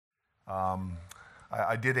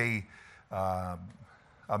I did a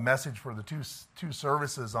message for the two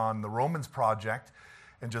services on the Romans Project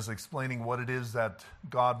and just explaining what it is that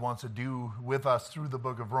God wants to do with us through the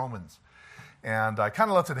book of Romans. And I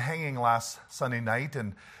kind of left it hanging last Sunday night,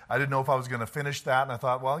 and I didn't know if I was going to finish that, and I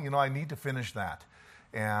thought, well, I need to finish that.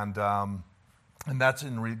 And that's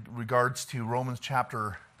in regards to Romans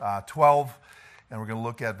chapter 12, and we're going to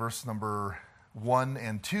look at verse number 1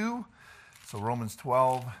 and 2. So Romans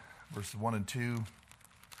 12, verses 1 and 2.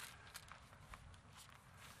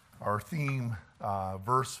 Our theme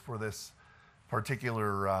verse for this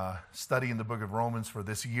particular study in the book of Romans for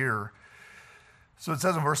this year. So it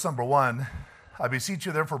says in verse number 1, I beseech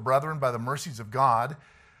you therefore, brethren, by the mercies of God,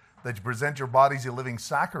 that you present your bodies a living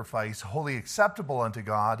sacrifice, wholly acceptable unto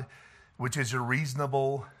God, which is your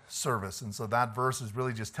reasonable service. And so that verse is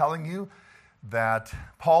really just telling you that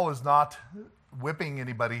Paul is not whipping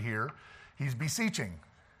anybody here. He's beseeching.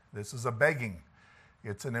 This is a begging.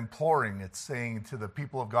 It's an imploring. It's saying to the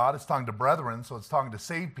people of God. It's talking to brethren, so it's talking to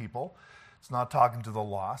saved people. It's not talking to the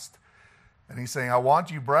lost. And he's saying, I want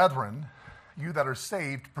you, brethren, you that are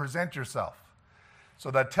saved, present yourself. So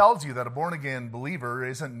that tells you that a born-again believer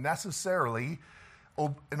isn't necessarily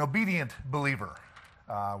an obedient believer.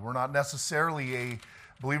 We're not necessarily a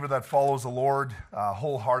believer that follows the Lord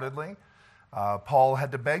wholeheartedly. Paul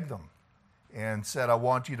had to beg them and said, I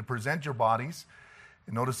want you to present your bodies.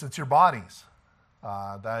 And notice it's your bodies.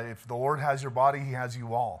 That if the Lord has your body, he has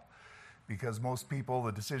you all. Because most people,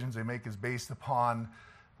 the decisions they make is based upon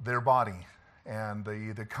their body and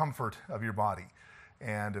the comfort of your body.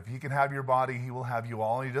 And if he can have your body, he will have you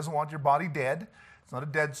all. And he doesn't want your body dead. It's not a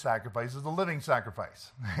dead sacrifice. It's a living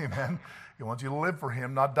sacrifice. Amen. He wants you to live for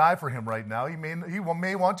him, not die for him right now. He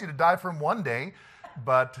may want you to die for him one day,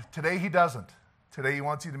 but today he doesn't. Today he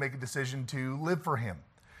wants you to make a decision to live for him.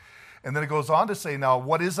 And then it goes on to say, now,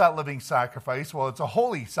 what is that living sacrifice? Well, it's a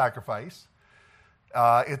holy sacrifice.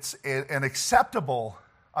 It's an acceptable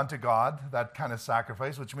unto God, that kind of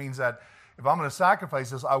sacrifice, which means that if I'm going to sacrifice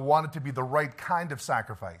this, I want it to be the right kind of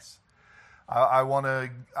sacrifice. I've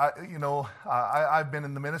been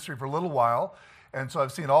in the ministry for a little while, and so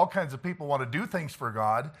I've seen all kinds of people want to do things for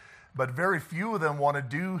God, but very few of them want to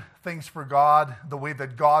do things for God the way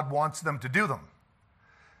that God wants them to do them.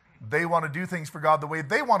 They want to do things for God the way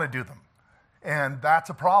they want to do them. And that's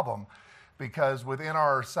a problem, because within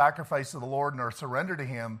our sacrifice to the Lord and our surrender to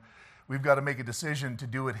him, we've got to make a decision to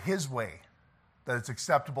do it his way, that it's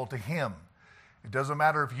acceptable to him. It doesn't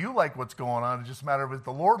matter if you like what's going on, it just matters if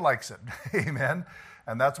the Lord likes it. Amen.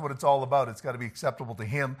 And that's what it's all about. It's got to be acceptable to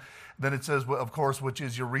him. Then it says, of course, which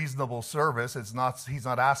is your reasonable service. He's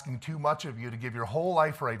not asking too much of you to give your whole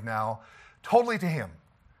life right now totally to him.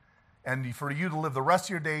 And for you to live the rest of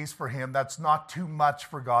your days for him, that's not too much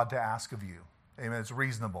for God to ask of you. Amen. It's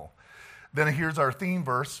reasonable. Then here's our theme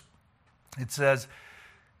verse. It says,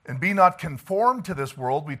 and be not conformed to this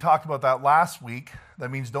world. We talked about that last week. That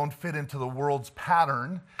means don't fit into the world's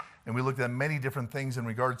pattern. And we looked at many different things in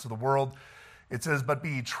regards to the world. It says, but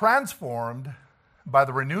be transformed by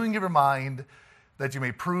the renewing of your mind, that you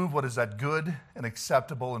may prove what is that good and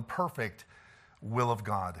acceptable and perfect will of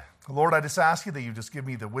God. Lord, I just ask you that you just give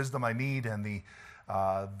me the wisdom I need and the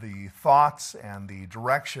thoughts and the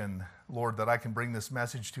direction, Lord, that I can bring this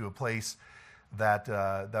message to a place that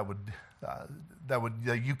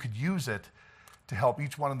you could use it to help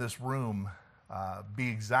each one in this room be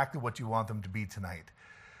exactly what you want them to be tonight.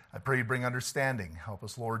 I pray you bring understanding. Help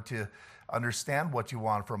us, Lord, to understand what you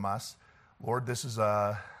want from us. Lord, this is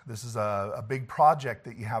a big project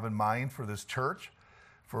that you have in mind for this church,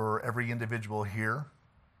 for every individual here.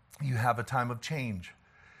 You have a time of change,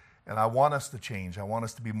 and I want us to change. I want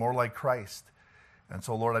us to be more like Christ. And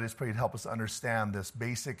so, Lord, I just pray you'd help us understand this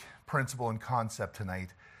basic principle and concept tonight.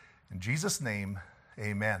 In Jesus' name,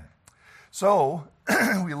 amen. So,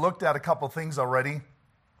 we looked at a couple things already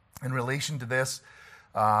in relation to this.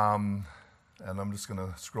 And I'm just going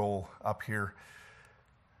to scroll up here.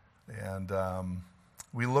 And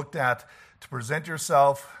we looked at to present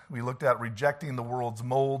yourself. We looked at rejecting the world's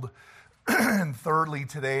mold. And thirdly,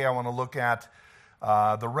 today I want to look at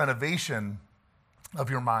the renovation of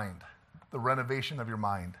your mind. The renovation of your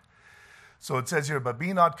mind. So it says here, but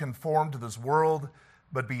be not conformed to this world,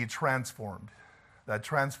 but be transformed. That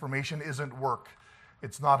transformation isn't work.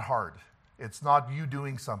 It's not hard. It's not you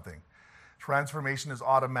doing something. Transformation is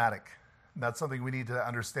automatic. And that's something we need to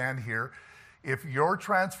understand here. If your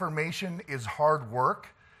transformation is hard work,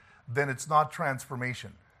 then it's not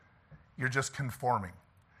transformation. You're just conforming.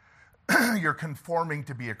 You're conforming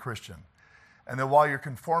to be a Christian. And then while you're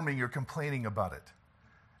conforming, you're complaining about it.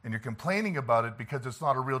 And you're complaining about it because it's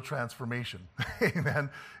not a real transformation. Amen.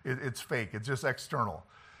 It's fake. It's just external.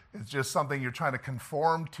 It's just something you're trying to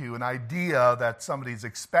conform to, an idea that somebody's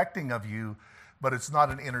expecting of you, but it's not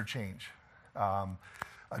an inner change.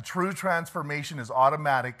 A true transformation is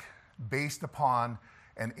automatic, based upon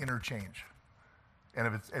an inner change. And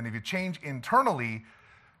if you change internally,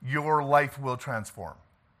 your life will transform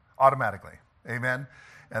automatically. Amen?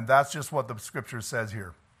 And that's just what the scripture says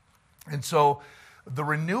here. And so the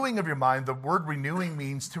renewing of your mind, the word renewing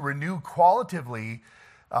means to renew qualitatively.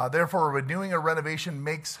 Therefore, a renewing or renovation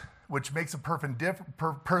which makes a person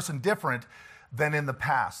different than in the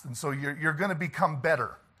past. And so you're going to become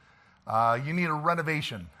better. You need a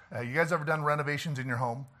renovation. You guys ever done renovations in your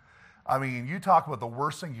home? I mean, you talk about the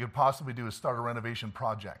worst thing you could possibly do is start a renovation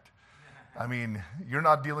project. I mean, you're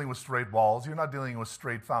not dealing with straight walls. You're not dealing with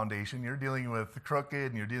straight foundation. You're dealing with crooked,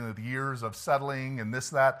 and you're dealing with years of settling and this,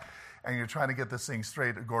 that, and you're trying to get this thing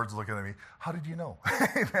straight. Gord's looking at me. How did you know?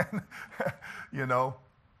 You know?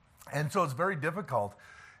 And so it's very difficult.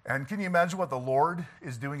 And can you imagine what the Lord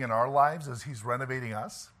is doing in our lives as he's renovating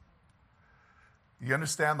us? You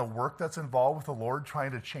understand the work that's involved with the Lord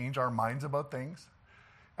trying to change our minds about things?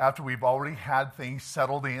 After we've already had things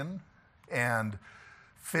settled in and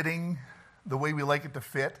fitting the way we like it to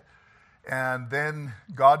fit, and then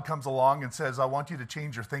God comes along and says, I want you to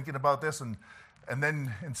change your thinking about this, and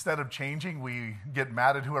then instead of changing, we get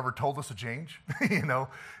mad at whoever told us to change, you know,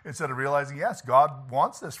 instead of realizing, yes, God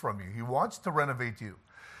wants this from you. He wants to renovate you.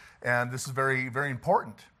 And this is very, very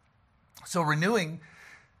important. So renewing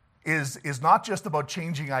is not just about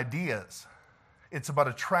changing ideas. It's about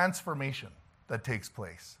a transformation that takes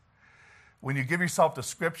place. When you give yourself to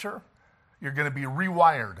Scripture, you're going to be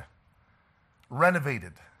rewired,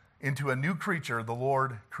 renovated into a new creature the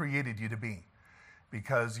Lord created you to be,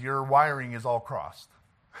 because your wiring is all crossed.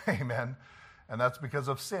 Amen. And that's because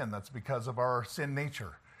of sin. That's because of our sin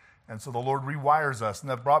nature. And so the Lord rewires us. And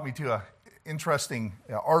that brought me to an interesting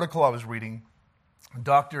article I was reading.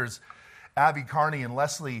 Doctors Avi Carney and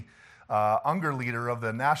Leslie Ungerleider of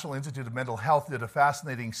the National Institute of Mental Health did a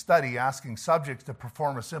fascinating study asking subjects to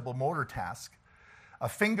perform a simple motor task, a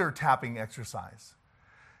finger tapping exercise.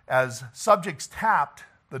 As subjects tapped,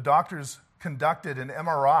 the doctors conducted an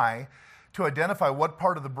MRI to identify what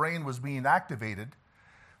part of the brain was being activated.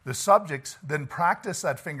 The subjects then practiced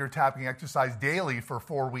that finger tapping exercise daily for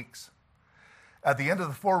 4 weeks. At the end of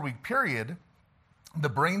the 4-week period, the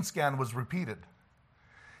brain scan was repeated.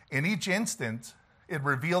 In each instance, it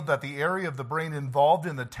revealed that the area of the brain involved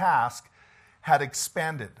in the task had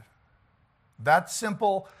expanded. That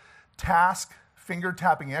simple task, finger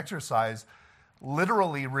tapping exercise,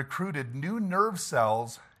 literally recruited new nerve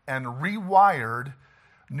cells and rewired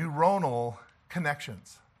neuronal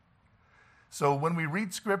connections. So when we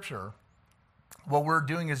read Scripture, what we're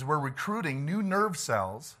doing is we're recruiting new nerve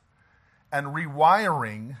cells and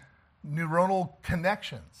rewiring neuronal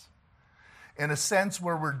connections, in a sense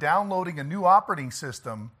where we're downloading a new operating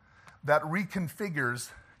system that reconfigures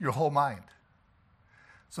your whole mind.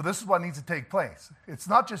 So this is what needs to take place. It's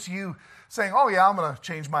not just you saying, oh yeah, I'm going to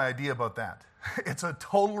change my idea about that. It's a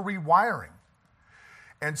total rewiring.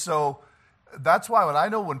 And so that's why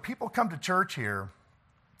when people come to church here,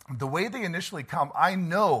 the way they initially come, I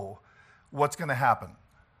know what's going to happen.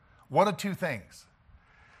 One of two things.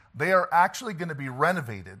 They are actually going to be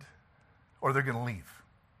renovated, or they're going to leave.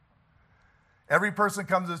 Every person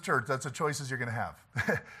comes to this church, that's the choices you're going to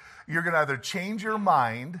have. You're going to either change your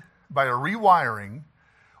mind by a rewiring,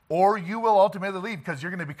 or you will ultimately leave because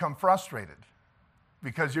you're going to become frustrated,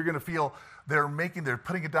 because you're going to feel they're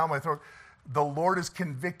putting it down my throat. The Lord is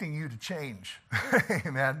convicting you to change.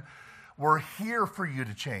 Amen. We're here for you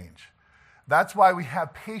to change. That's why we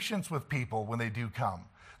have patience with people when they do come.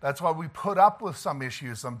 That's why we put up with some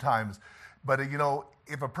issues sometimes. But,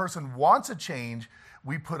 if a person wants a change,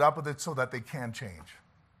 we put up with it so that they can change.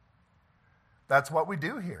 That's what we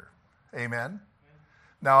do here. Amen?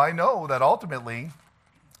 Now, I know that ultimately,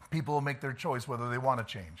 people will make their choice whether they want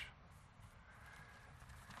to change.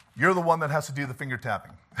 You're the one that has to do the finger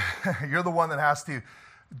tapping. You're the one that has to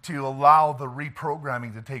allow the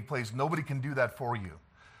reprogramming to take place. Nobody can do that for you.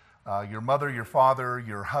 Your mother, your father,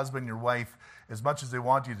 your husband, your wife, as much as they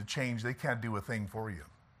want you to change, they can't do a thing for you.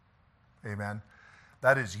 Amen?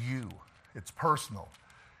 That is you. It's personal,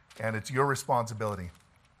 and it's your responsibility.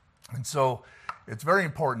 And so it's very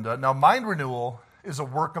important. Now, mind renewal is a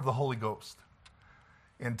work of the Holy Ghost.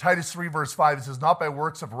 In Titus 3, verse 5, it says, not by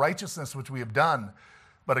works of righteousness which we have done,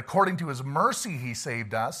 but according to his mercy he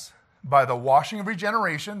saved us by the washing of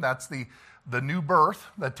regeneration. That's the new birth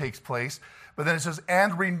that takes place. But then it says,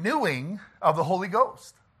 and renewing of the Holy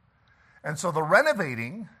Ghost. And so the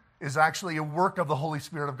renovating is actually a work of the Holy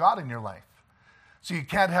Spirit of God in your life. So you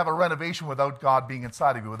can't have a renovation without God being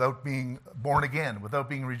inside of you, without being born again, without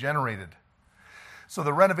being regenerated. So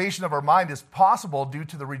the renovation of our mind is possible due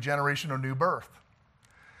to the regeneration or new birth.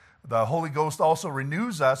 The Holy Ghost also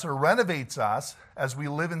renews us or renovates us as we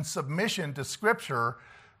live in submission to Scripture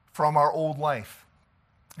from our old life.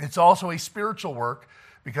 It's also a spiritual work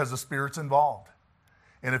because the Spirit's involved.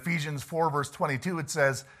 In Ephesians 4, verse 22, it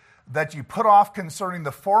says that you put off concerning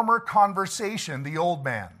the former conversation the old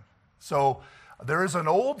man. So there is an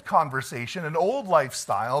old conversation, an old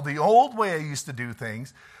lifestyle, the old way I used to do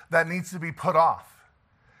things that needs to be put off.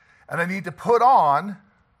 And I need to put on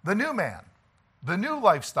the new man, the new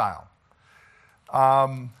lifestyle.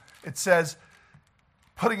 It says,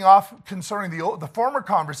 putting off concerning the former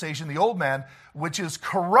conversation, the old man, which is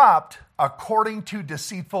corrupt according to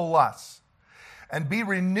deceitful lusts, and be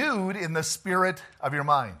renewed in the spirit of your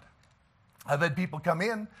mind. I've had people come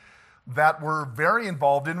in that were very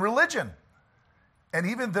involved in religion. And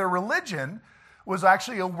even their religion was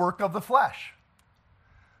actually a work of the flesh.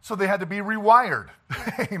 So they had to be rewired.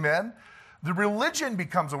 Amen. The religion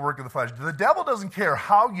becomes a work of the flesh. The devil doesn't care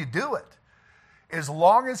how you do it, as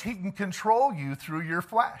long as he can control you through your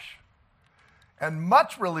flesh. And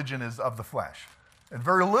much religion is of the flesh. And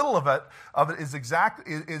very little of it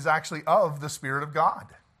is actually of the Spirit of God.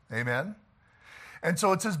 Amen. And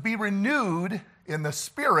so it says, be renewed in the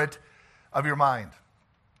spirit of your mind.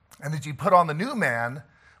 And that you put on the new man,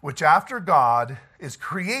 which after God is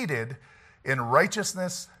created in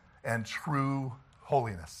righteousness and true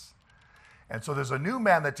holiness. And so there's a new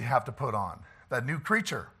man that you have to put on, that new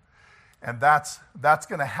creature. And that's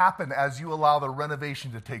going to happen as you allow the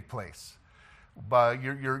renovation to take place. But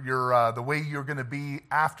the way you're going to be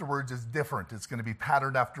afterwards is different. It's going to be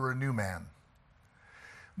patterned after a new man.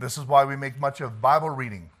 This is why we make much of Bible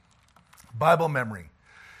reading, Bible memory.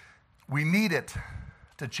 We need it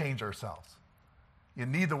to change ourselves. You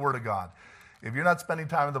need the Word of God. If you're not spending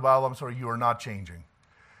time in the Bible, I'm sorry, you are not changing.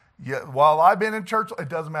 While I've been in church, it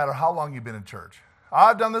doesn't matter how long you've been in church.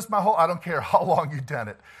 I've done this I don't care how long you've done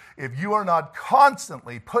it. If you are not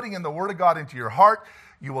constantly putting in the Word of God into your heart,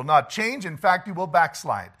 you will not change. In fact, you will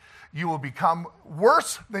backslide. You will become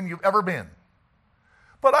worse than you've ever been.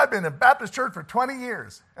 But I've been in Baptist church for 20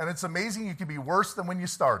 years, and it's amazing you can be worse than when you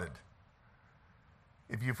started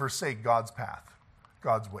if you forsake God's path,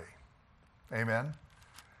 God's way. Amen?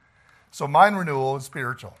 So mind renewal is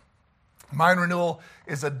spiritual. Mind renewal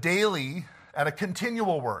is a daily and a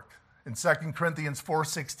continual work. In 2 Corinthians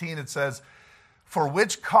 4:16, it says, for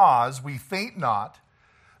which cause we faint not,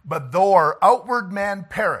 but though our outward man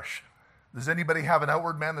perish. Does anybody have an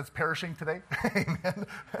outward man that's perishing today? Amen.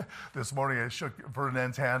 This morning I shook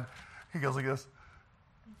Ferdinand's hand. He goes like this,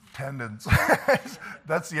 tendons.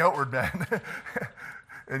 That's the outward man.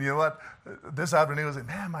 And you know what? This afternoon I was like,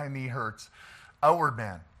 man, my knee hurts. Outward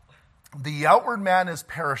man. The outward man is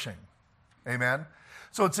perishing. Amen.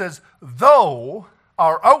 So it says, though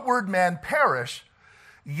our outward man perish,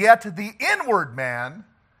 yet the inward man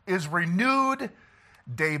is renewed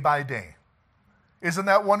day by day. Isn't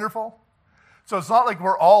that wonderful? So it's not like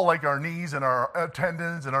we're all like our knees and our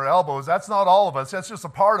tendons and our elbows. That's not all of us. That's just a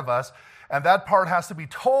part of us. And that part has to be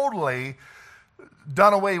totally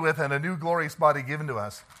done away with and a new glorious body given to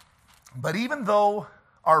us. But even though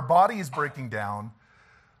our body is breaking down,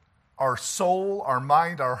 our soul, our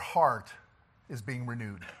mind, our heart is being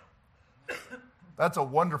renewed. That's a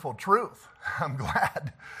wonderful truth. I'm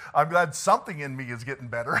glad something in me is getting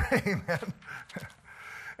better. Amen.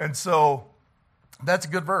 And so that's a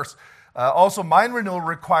good verse. Also, mind renewal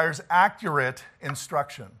requires accurate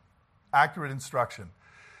instruction. Accurate instruction.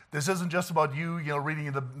 This isn't just about you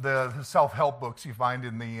reading the self-help books you find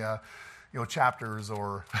in the chapters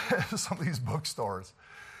or some of these bookstores.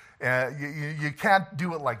 You can't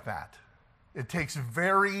do it like that. It takes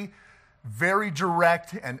very, very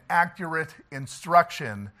direct and accurate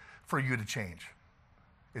instruction for you to change.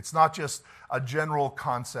 It's not just a general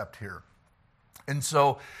concept here. And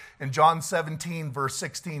so in John 17, verse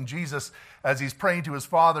 16, Jesus, as he's praying to his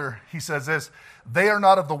Father, he says this, they are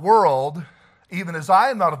not of the world, even as I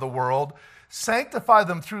am not of the world. Sanctify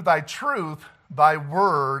them through thy truth. Thy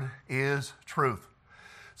word is truth.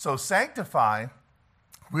 So sanctify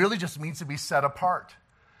really just means to be set apart.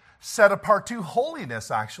 Set apart to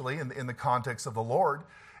holiness, actually, in the context of the Lord.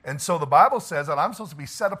 And so the Bible says that I'm supposed to be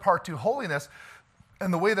set apart to holiness.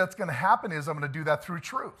 And the way that's going to happen is I'm going to do that through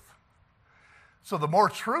truth. So the more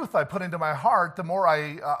truth I put into my heart, the more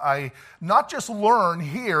I not just learn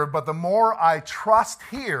here, but the more I trust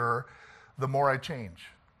here, the more I change.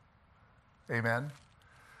 Amen?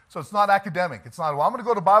 So it's not academic. It's not, well, I'm going to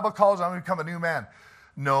go to Bible college, I'm going to become a new man.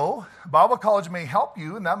 No, Bible college may help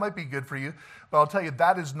you, and that might be good for you, but I'll tell you,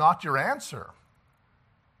 that is not your answer.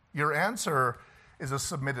 Your answer is a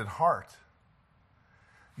submitted heart.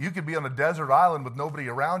 You could be on a desert island with nobody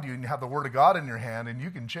around you, and you have the Word of God in your hand, and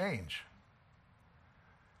you can change.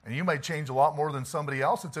 And you might change a lot more than somebody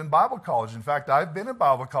else that's in Bible college. In fact, I've been in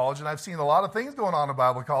Bible college, and I've seen a lot of things going on in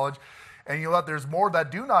Bible college, and you know what? There's more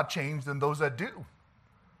that do not change than those that do.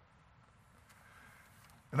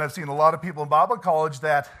 And I've seen a lot of people in Bible college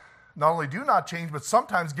that not only do not change, but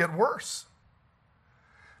sometimes get worse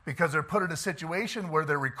because they're put in a situation where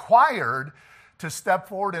they're required to step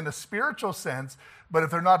forward in a spiritual sense, but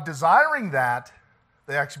if they're not desiring that,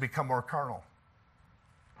 they actually become more carnal.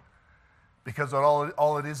 Because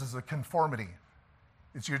all it is a conformity.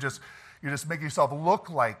 It's you're just making yourself look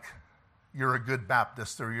like you're a good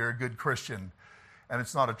Baptist or you're a good Christian, and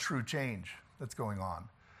it's not a true change that's going on.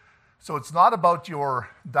 So it's not about your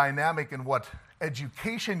dynamic and what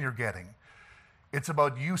education you're getting. It's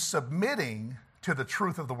about you submitting to the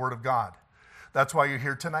truth of the Word of God. That's why you're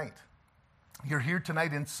here tonight. You're here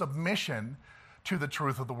tonight in submission to the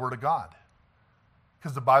truth of the Word of God.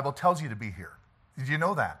 Because the Bible tells you to be here. Did you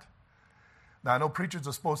know that? Now, I know preachers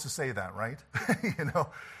are supposed to say that, right?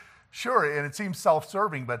 Sure, and it seems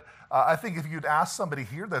self-serving, but I think if you'd ask somebody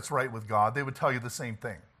here that's right with God, they would tell you the same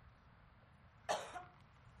thing.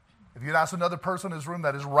 If you'd ask another person in this room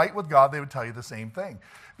that is right with God, they would tell you the same thing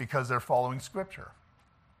because they're following Scripture.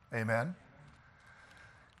 Amen?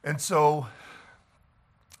 And so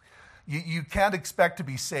you can't expect to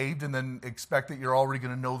be saved and then expect that you're already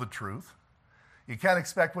going to know the truth. You can't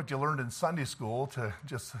expect what you learned in Sunday school to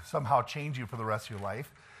just somehow change you for the rest of your life.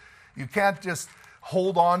 You can't just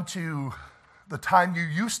hold on to the time you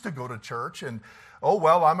used to go to church and, oh,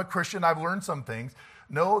 well, I'm a Christian, I've learned some things.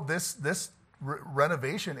 No, this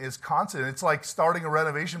renovation is constant. It's like starting a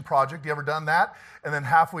renovation project. You ever done that? And then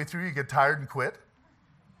halfway through you get tired and quit?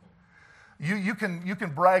 You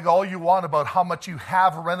can brag all you want about how much you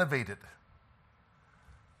have renovated.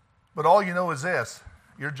 But all you know is this,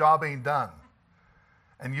 your job ain't done.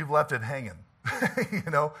 And you've left it hanging.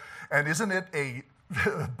 And isn't it a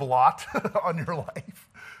blot on your life?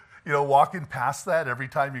 Walking past that every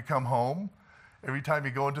time you come home, every time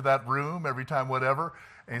you go into that room, every time whatever.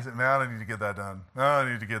 And you say, man, I need to get that done. No, I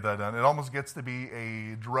need to get that done. It almost gets to be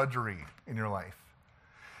a drudgery in your life.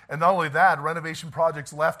 And not only that, renovation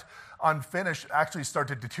projects left unfinished actually start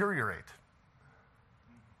to deteriorate.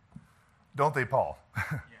 Don't they, Paul?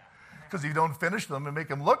 Because if you don't finish them and make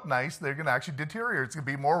them look nice, they're going to actually deteriorate. It's going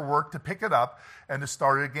to be more work to pick it up and to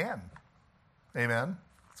start it again. Amen?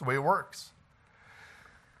 That's the way it works.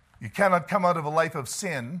 You cannot come out of a life of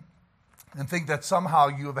sin and think that somehow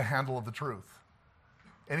you have a handle of the truth.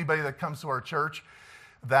 Anybody that comes to our church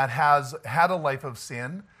that has had a life of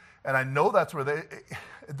sin, and I know that's where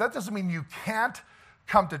that doesn't mean you can't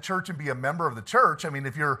come to church and be a member of the church. I mean,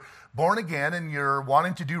 if you're born again and you're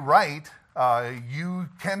wanting to do right, you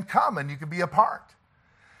can come and you can be a part.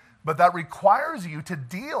 But that requires you to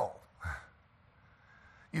deal.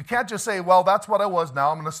 You can't just say, well, that's what I was, now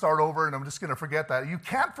I'm going to start over and I'm just going to forget that. You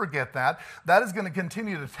can't forget that. That is going to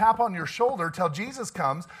continue to tap on your shoulder till Jesus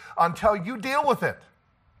comes, until you deal with it.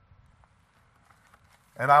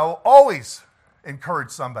 And I'll always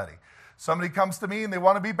encourage somebody. Somebody comes to me and they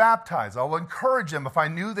want to be baptized. I'll encourage them. If I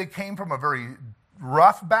knew they came from a very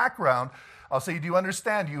rough background, I'll say, do you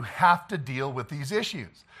understand? You have to deal with these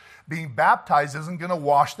issues. Being baptized isn't going to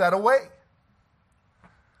wash that away.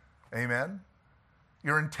 Amen?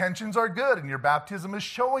 Your intentions are good, and your baptism is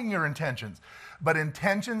showing your intentions. But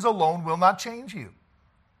intentions alone will not change you.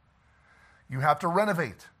 You have to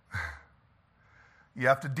renovate. You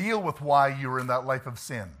have to deal with why you were in that life of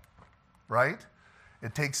sin, right?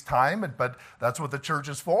 It takes time, but that's what the church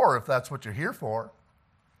is for, if that's what you're here for.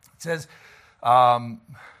 It says,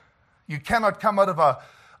 you cannot come out of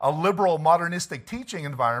a liberal, modernistic teaching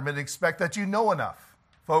environment and expect that you know enough.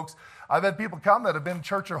 Folks, I've had people come that have been in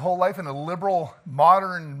church their whole life in a liberal,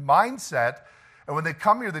 modern mindset, and when they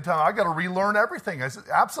come here, they tell me, I got to relearn everything. I said,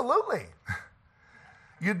 absolutely.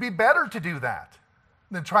 You'd be better to do that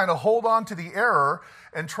than trying to hold on to the error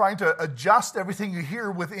and trying to adjust everything you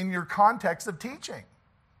hear within your context of teaching.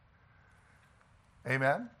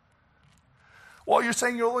 Amen? Well, you're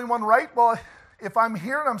saying you're the only one right? Well, if I'm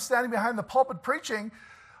here and I'm standing behind the pulpit preaching,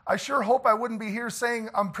 I sure hope I wouldn't be here saying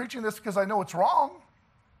I'm preaching this because I know it's wrong.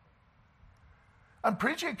 I'm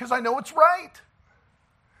preaching it because I know it's right.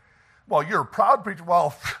 Well, you're a proud preacher.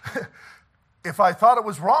 Well, if I thought it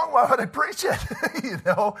was wrong, why would I preach it?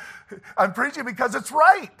 I'm preaching because it's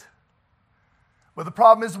right. But the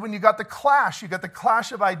problem is when you got the clash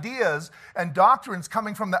of ideas and doctrines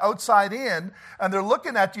coming from the outside in, and they're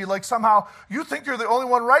looking at you like somehow you think you're the only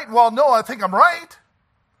one right. Well, no, I think I'm right.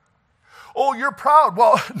 Oh, you're proud.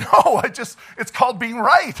 Well, no, it's called being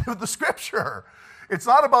right with the scripture. It's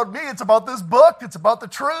not about me, it's about this book, it's about the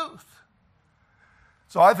truth.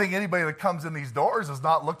 So I think anybody that comes in these doors is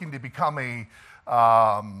not looking to become a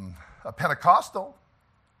Pentecostal,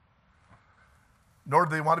 nor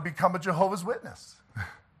do they want to become a Jehovah's Witness.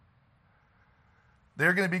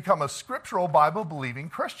 They're going to become a scriptural, Bible-believing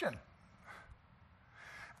Christian.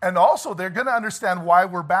 And also, they're going to understand why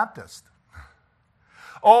we're Baptist.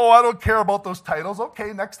 Oh, I don't care about those titles.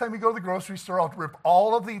 Okay, next time you go to the grocery store, I'll rip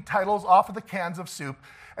all of the titles off of the cans of soup,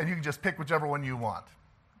 and you can just pick whichever one you want.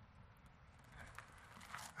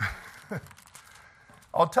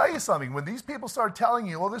 I'll tell you something. When these people start telling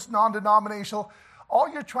you, this non-denominational,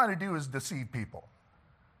 all you're trying to do is deceive people.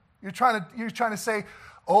 You're trying to say,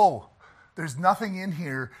 there's nothing in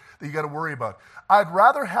here that you got to worry about. I'd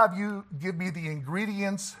rather have you give me the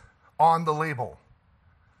ingredients on the label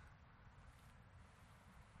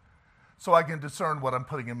so I can discern what I'm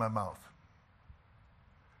putting in my mouth.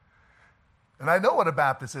 And I know what a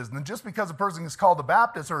Baptist is. And just because a person is called a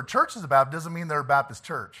Baptist or a church is a Baptist doesn't mean they're a Baptist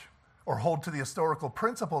church or hold to the historical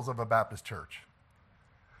principles of a Baptist church.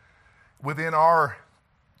 Within our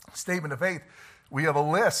statement of faith, we have a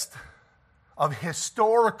list of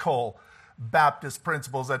historical Baptist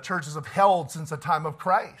principles that churches have held since the time of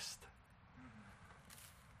Christ.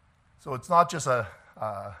 So it's not just a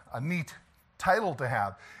neat title to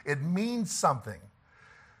have. It means something.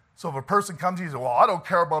 So if a person comes to you and says, I don't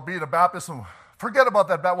care about being a Baptist, and forget about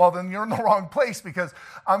that. Well, then you're in the wrong place because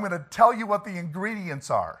I'm going to tell you what the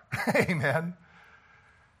ingredients are. Amen.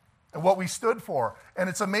 And what we stood for. And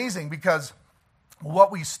it's amazing because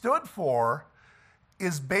what we stood for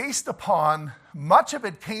is based upon, much of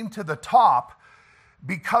it came to the top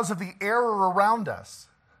because of the error around us.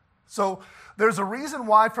 So there's a reason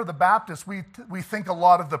why for the Baptists we think a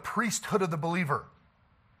lot of the priesthood of the believer.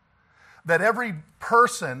 That every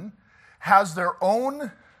person has their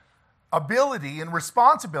own ability and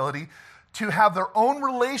responsibility to have their own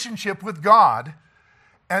relationship with God,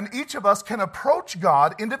 and each of us can approach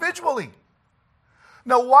God individually.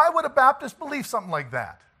 Now, why would a Baptist believe something like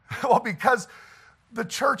that? Well, because the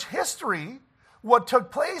church history, what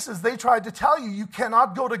took place is they tried to tell you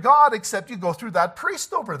cannot go to God except you go through that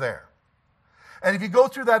priest over there. And if you go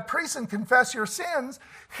through that priest and confess your sins,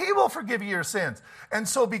 he will forgive you your sins. And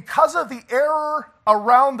so because of the error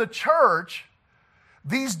around the church,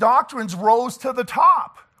 these doctrines rose to the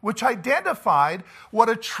top, which identified what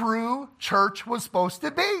a true church was supposed to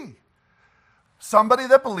be. Somebody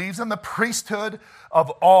that believes in the priesthood of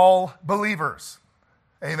all believers.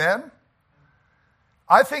 Amen?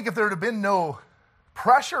 I think if there had been no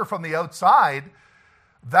pressure from the outside,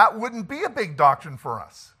 that wouldn't be a big doctrine for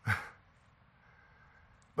us.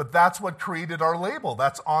 But that's what created our label.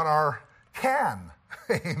 That's on our can.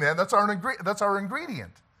 Amen. That's our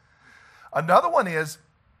ingredient. Another one is,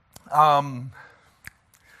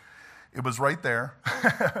 it was right there.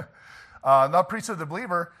 Not priesthood of the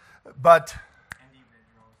believer, but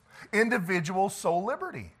individual soul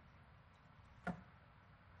liberty.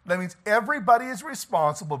 That means everybody is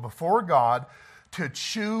responsible before God to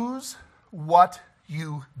choose what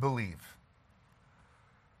you believe.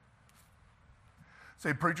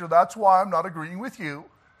 Say, preacher, that's why I'm not agreeing with you.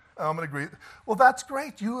 I'm going to agree. Well, that's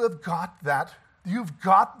great. You've got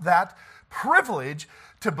that privilege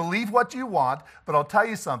to believe what you want, but I'll tell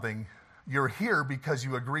you something. You're here because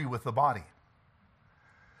you agree with the body.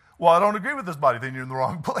 Well, I don't agree with this body. Then you're in the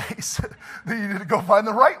wrong place. Then you need to go find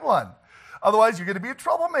the right one. Otherwise, you're going to be a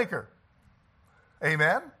troublemaker.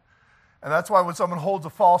 Amen? And that's why when someone holds a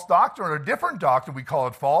false doctrine or a different doctrine, we call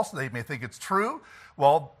it false. They may think it's true.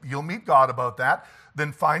 Well, you'll meet God about that.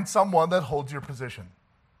 Then find someone that holds your position.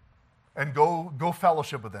 And go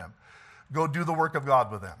fellowship with them. Go do the work of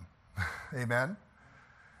God with them. Amen?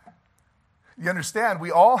 You understand, we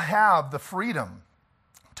all have the freedom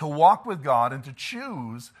to walk with God and to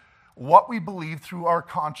choose what we believe through our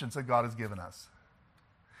conscience that God has given us.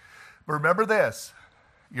 But remember this,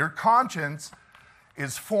 your conscience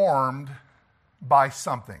is formed by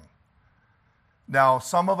something. Now,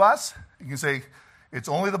 some of us, you can say, it's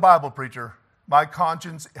only the Bible, preacher. My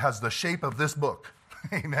conscience has the shape of this book.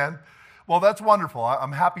 Amen? Well, that's wonderful.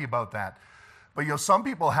 I'm happy about that. But, some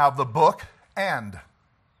people have the book and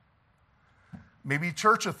maybe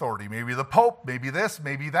church authority, maybe the Pope, maybe this,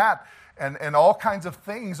 maybe that. And all kinds of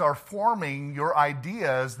things are forming your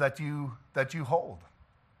ideas that you hold.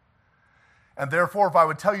 And therefore, if I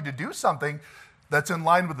would tell you to do something, that's in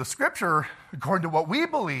line with the scripture, according to what we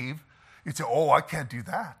believe, you'd say, oh, I can't do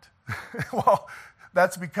that. Well,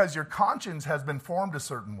 that's because your conscience has been formed a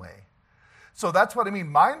certain way. So that's what I mean.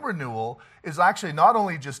 Mind renewal is actually not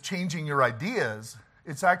only just changing your ideas,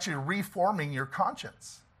 it's actually reforming your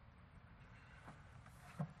conscience.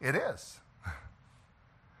 It is.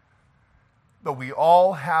 But we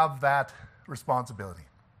all have that responsibility.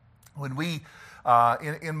 When we,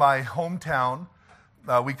 in my hometown,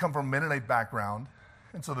 we come from a Mennonite background,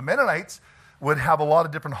 and so the Mennonites would have a lot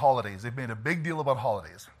of different holidays. They've made a big deal about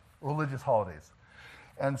holidays, religious holidays.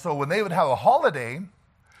 And so when they would have a holiday,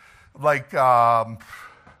 like,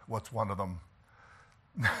 what's one of them?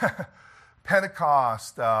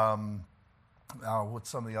 Pentecost, what's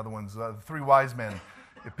some of the other ones? Three Wise Men,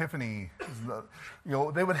 Epiphany.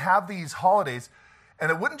 They would have these holidays, and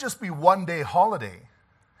it wouldn't just be one day holiday.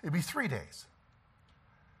 It'd be 3 days.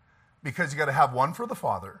 Because you got to have one for the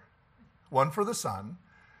Father, one for the Son,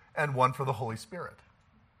 and one for the Holy Spirit.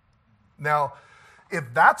 Now, if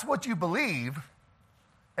that's what you believe,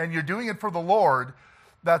 and you're doing it for the Lord,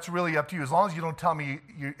 that's really up to you. As long as you don't tell me,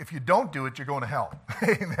 if you don't do it, you're going to hell.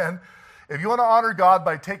 Amen. If you want to honor God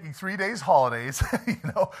by taking 3 days holidays,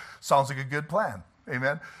 sounds like a good plan.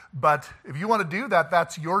 Amen. But if you want to do that,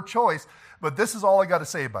 that's your choice. But this is all I got to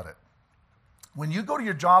say about it. When you go to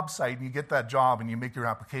your job site and you get that job and you make your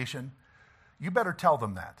application, you better tell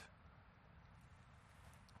them that.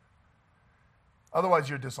 Otherwise,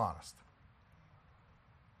 you're dishonest.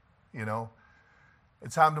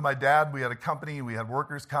 It's happened to my dad. We had a company, we had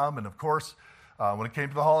workers come, and of course, when it came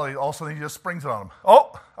to the holiday, all of a sudden he just springs it on them.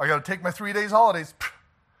 Oh, I got to take my 3 days holidays.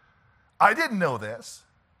 I didn't know this.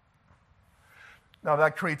 Now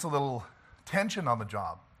that creates a little tension on the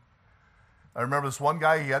job. I remember this one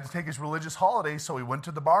guy, he had to take his religious holiday, so he went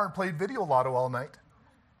to the bar and played video lotto all night.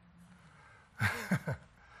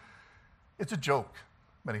 It's a joke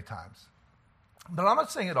many times. But I'm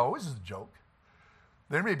not saying it always is a joke.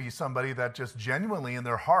 There may be somebody that just genuinely in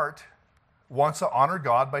their heart wants to honor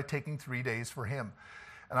God by taking 3 days for him.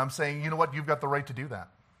 And I'm saying, you know what? You've got the right to do that.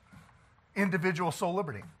 Individual soul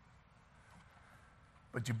liberty.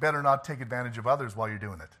 But you better not take advantage of others while you're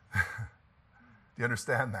doing it. Do you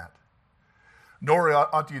understand that? Nor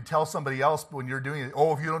ought you tell somebody else when you're doing it,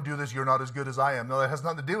 oh, if you don't do this, you're not as good as I am. No, that has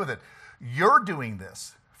nothing to do with it. You're doing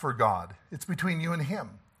this for God. It's between you and him.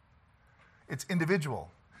 It's individual.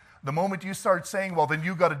 The moment you start saying, well, then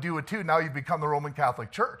you got to do it too, now you've become the Roman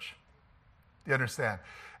Catholic Church. Do you understand?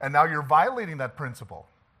 And now you're violating that principle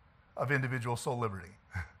of individual soul liberty.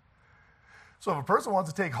 So if a person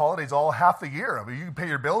wants to take holidays all half the year, you can pay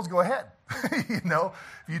your bills, go ahead. If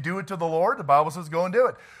you do it to the Lord, the Bible says go and do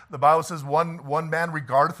it. The Bible says one man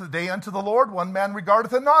regardeth the day unto the Lord, one man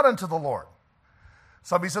regardeth it not unto the Lord.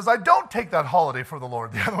 Somebody says, I don't take that holiday for the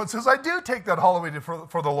Lord. The other one says, I do take that holiday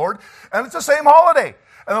for the Lord, and it's the same holiday.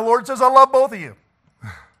 And the Lord says, I love both of you.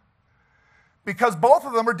 Because both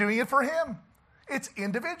of them are doing it for him. It's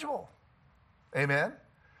individual. Amen?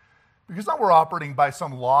 Because now we're operating by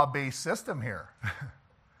some law-based system here.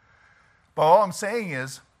 But all I'm saying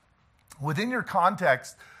is, within your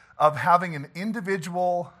context of having an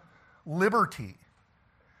individual liberty,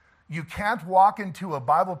 you can't walk into a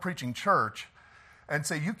Bible-preaching church and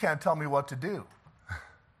say, you can't tell me what to do.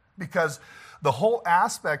 Because the whole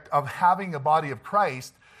aspect of having a body of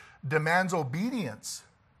Christ demands obedience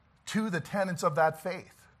to the tenets of that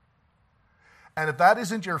faith. And if that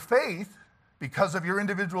isn't your faith, because of your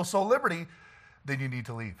individual soul liberty, then you need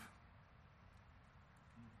to leave.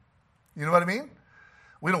 You know what I mean?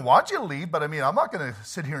 We don't want you to leave, but I'm not going to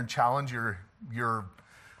sit here and challenge your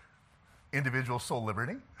individual soul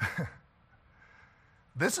liberty.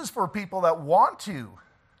 This is for people that want to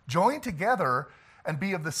join together and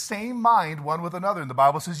be of the same mind one with another. And the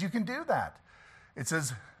Bible says you can do that. It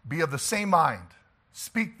says, be of the same mind.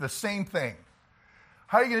 Speak the same thing.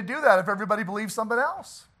 How are you going to do that if everybody believes something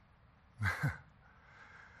else?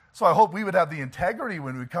 So I hope we would have the integrity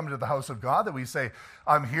when we come to the house of God that we say,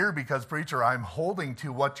 I'm here because, preacher, I'm holding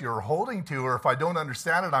to what you're holding to, or if I don't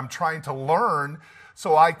understand it, I'm trying to learn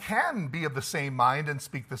so I can be of the same mind and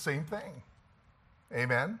speak the same thing.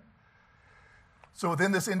 Amen? So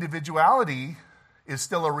within this individuality is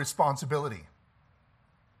still a responsibility.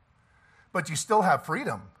 But you still have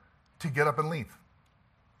freedom to get up and leave.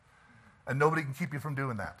 And nobody can keep you from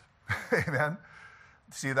doing that. Amen?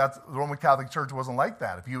 See, the Roman Catholic Church wasn't like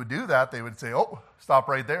that. If you would do that, they would say, oh, stop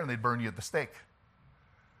right there, and they'd burn you at the stake.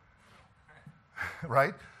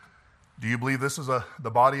 Right? Do you believe this is the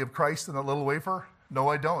body of Christ in a little wafer? No,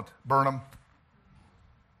 I don't. Burn them.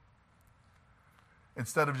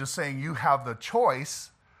 Instead of just saying you have the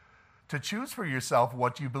choice to choose for yourself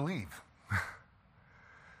what you believe.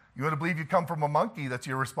 You want to believe you come from a monkey, that's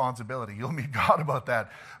your responsibility. You'll meet God about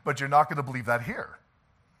that. But you're not going to believe that here.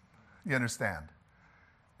 You understand?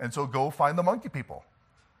 And so go find the monkey people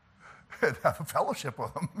and have a fellowship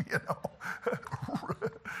with them, you know.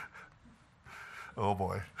 Oh,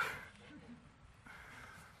 boy.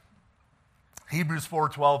 Hebrews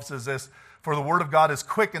 4:12 says this, "For the word of God is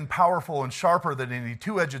quick and powerful and sharper than any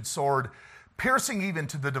two-edged sword, piercing even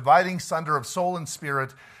to the dividing sunder of soul and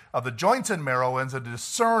spirit, of the joints and marrow, and is a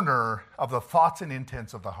discerner of the thoughts and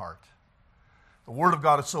intents of the heart." The word of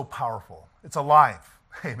God is so powerful. It's alive.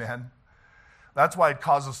 Amen. That's why it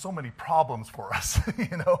causes so many problems for us.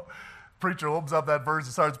 You know, preacher opens up that verse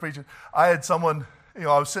and starts preaching. I had someone, you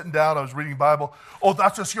know, I was sitting down, I was reading Bible. "Oh,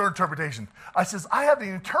 that's just your interpretation." I says, I haven't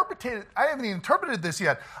even interpreted this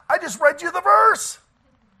yet. I just read you the verse.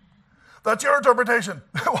 That's your interpretation.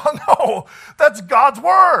 Well, no, that's God's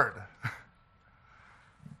word.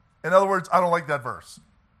 In other words, I don't like that verse.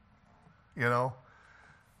 You know,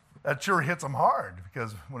 that sure hits them hard,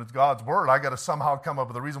 because when it's God's word, I got to somehow come up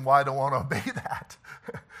with a reason why I don't want to obey that.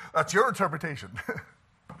 That's your interpretation.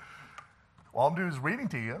 All I'm doing is reading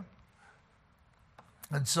to you.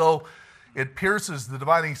 And so it pierces the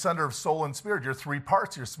dividing sunder of soul and spirit, your three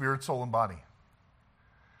parts, your spirit, soul, and body.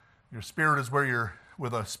 Your spirit is where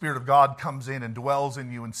the Spirit of God comes in and dwells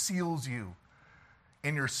in you and seals you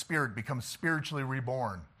in your spirit, becomes spiritually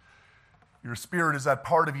reborn. Your spirit is that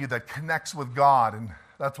part of you that connects with God, and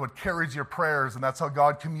that's what carries your prayers, and that's how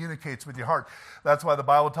God communicates with your heart. That's why the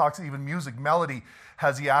Bible talks, even music, melody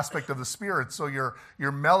has the aspect of the Spirit, so your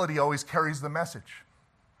melody always carries the message.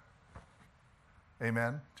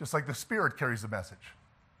 Amen? Just like the Spirit carries the message.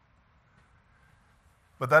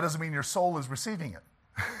 But that doesn't mean your soul is receiving it.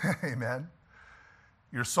 Amen?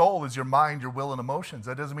 Your soul is your mind, your will, and emotions.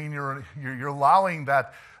 That doesn't mean you're allowing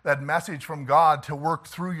that message from God to work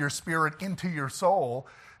through your spirit into your soul,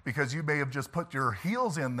 because you may have just put your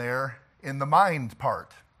heels in there in the mind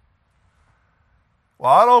part.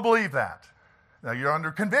 Well, I don't believe that. Now, you're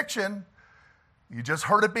under conviction. You just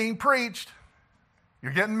heard it being preached.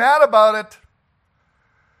 You're getting mad about it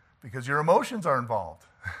because your emotions are involved.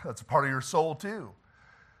 That's a part of your soul too.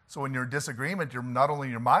 So when you're in disagreement, you're not only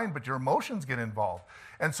your mind, but your emotions get involved.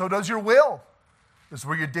 And so does your will. This is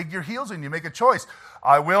where you dig your heels in. You make a choice.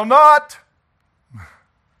 I will not.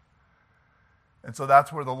 And so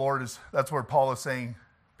that's where that's where Paul is saying,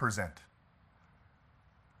 present.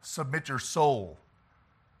 Submit your soul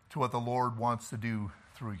to what the Lord wants to do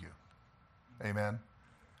through you. Amen.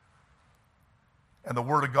 And the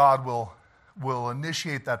Word of God will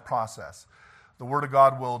initiate that process. The Word of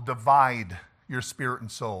God will divide your spirit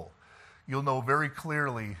and soul. You'll know very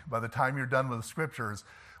clearly by the time you're done with the Scriptures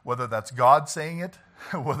whether that's God saying it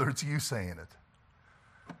or whether it's you saying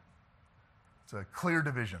it. It's a clear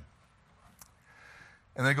division.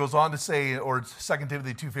 And then it goes on to say, or 2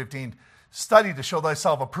 Timothy 2:15, "Study to show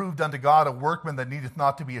thyself approved unto God, a workman that needeth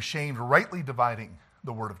not to be ashamed, rightly dividing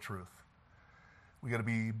the word of truth." We got to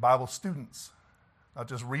be Bible students, not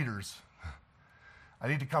just readers. I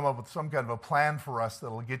need to come up with some kind of a plan for us that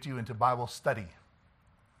will get you into Bible study.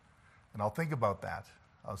 And I'll think about that.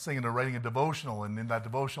 I was thinking of writing a devotional, and in that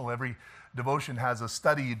devotional, every devotion has a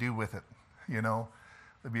study you do with it. You know,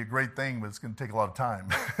 it'd be a great thing, but it's going to take a lot of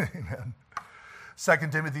time. Amen.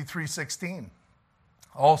 2 Timothy 3:16,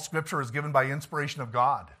 "All Scripture is given by inspiration of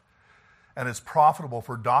God, and is profitable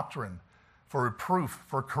for doctrine, for reproof,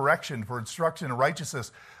 for correction, for instruction in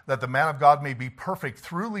righteousness, that the man of God may be perfect,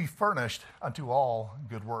 thoroughly furnished unto all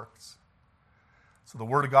good works." So the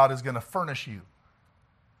Word of God is going to furnish you.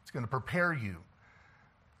 It's going to prepare you,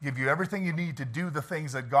 give you everything you need to do the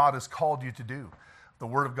things that God has called you to do. The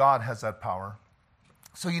Word of God has that power.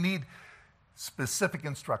 So you need specific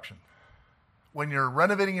instruction. When you're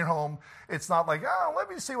renovating your home, it's not like, oh, let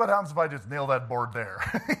me see what happens if I just nail that board there.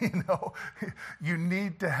 You know, you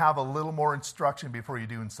need to have a little more instruction before you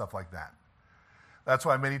do and stuff like that. That's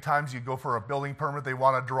why many times you go for a building permit, they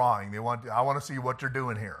want a drawing. I want to see what you're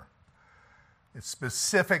doing here. It's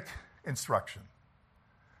specific instruction.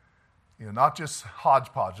 You know, not just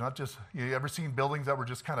hodgepodge, not just, you ever seen buildings that were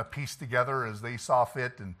just kind of pieced together as they saw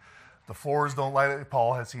fit, and the floors don't line up?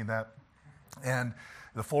 Paul has seen that. And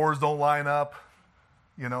the floors don't line up.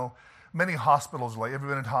 You know, many hospitals, like, have you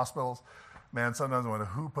been in hospitals? Man, sometimes I wonder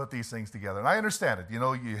who put these things together. And I understand it. You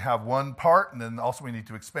know, you have one part, and then also we need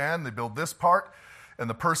to expand. They build this part, and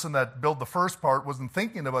the person that built the first part wasn't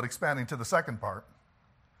thinking about expanding to the second part.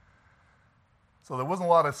 So there wasn't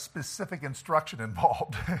a lot of specific instruction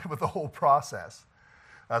involved with the whole process.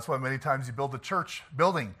 That's why many times you build a church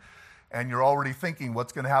building, And you're already thinking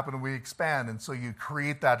what's going to happen when we expand. And so you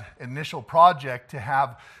create that initial project to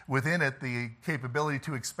have within it the capability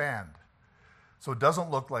to expand. So it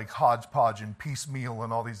doesn't look like hodgepodge and piecemeal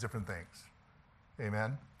and all these different things.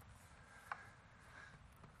 Amen.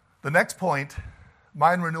 The next point,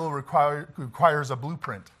 mind renewal requires a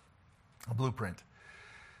blueprint. A blueprint.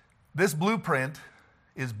 This blueprint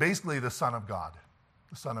is basically the Son of God.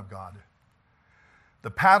 The Son of God. The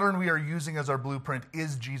pattern we are using as our blueprint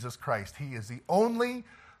is Jesus Christ. He is the only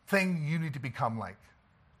thing you need to become like.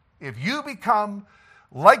 If you become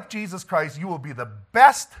like Jesus Christ, you will be the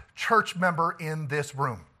best church member in this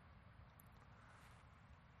room.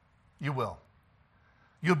 You will.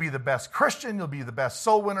 You'll be the best Christian. You'll be the best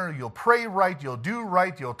soul winner. You'll pray right. You'll do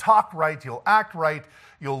right. You'll talk right. You'll act right.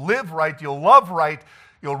 You'll live right. You'll love right.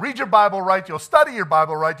 You'll read your Bible right. You'll study your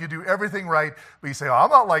Bible right. You do everything right. But you say, oh,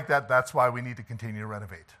 I'm not like that. That's why we need to continue to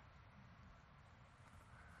renovate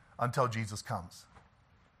until Jesus comes.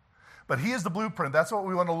 But he is the blueprint. That's what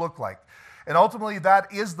we want to look like. And ultimately,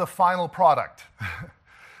 that is the final product.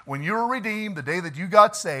 When you were redeemed, the day that you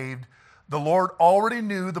got saved, the Lord already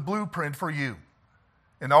knew the blueprint for you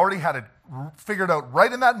and already had it figured out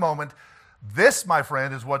right in that moment. This, my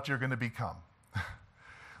friend, is what you're going to become.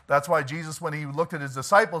 That's why Jesus, when he looked at his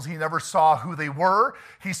disciples, he never saw who they were.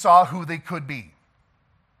 He saw who they could be.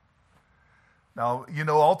 Now,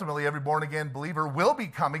 ultimately every born-again believer will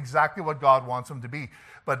become exactly what God wants them to be.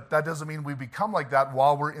 But that doesn't mean we become like that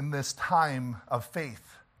while we're in this time of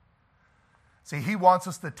faith. See, he wants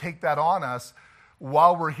us to take that on us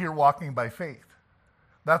while we're here walking by faith.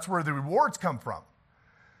 That's where the rewards come from.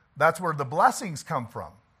 That's where the blessings come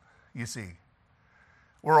from, you see.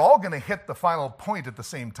 We're all going to hit the final point at the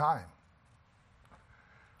same time.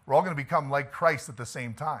 We're all going to become like Christ at the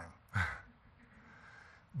same time.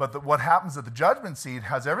 But what happens at the judgment seat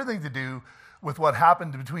has everything to do with what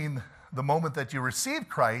happened between the moment that you received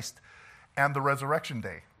Christ and the resurrection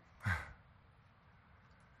day.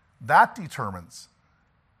 That determines.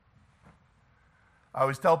 I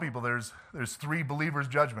always tell people there's three believers'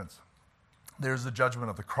 judgments. There's the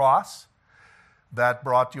judgment of the cross that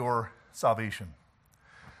brought your salvation.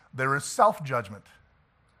 There is self-judgment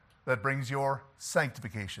that brings your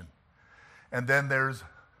sanctification. And then there's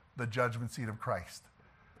the judgment seat of Christ,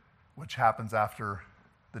 which happens after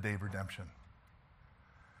the day of redemption.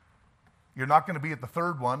 You're not going to be at the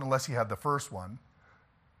third one unless you had the first one.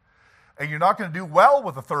 And you're not going to do well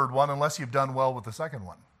with the third one unless you've done well with the second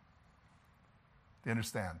one. Do you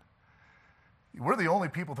understand? We're the only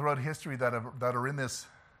people throughout history that are in this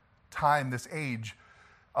time, this age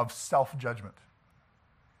of self-judgment.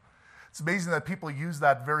 It's amazing that people use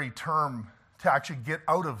that very term to actually get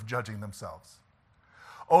out of judging themselves.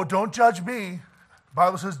 Oh, don't judge me. The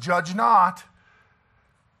Bible says, judge not.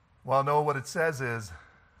 Well, no, what it says is,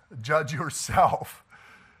 judge yourself.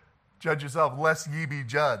 Judge yourself, lest ye be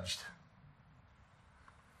judged.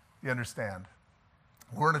 You understand?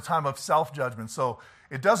 We're in a time of self-judgment, so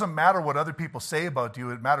it doesn't matter what other people say about you.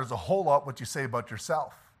 It matters a whole lot what you say about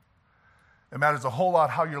yourself. It matters a whole lot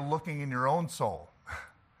how you're looking in your own soul.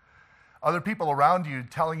 Other people around you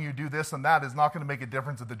telling you do this and that is not going to make a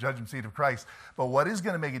difference at the judgment seat of Christ. But what is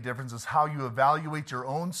going to make a difference is how you evaluate your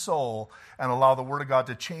own soul and allow the Word of God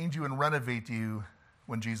to change you and renovate you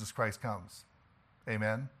when Jesus Christ comes.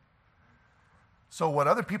 Amen? So what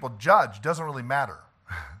other people judge doesn't really matter.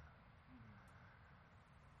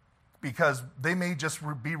 Because they may just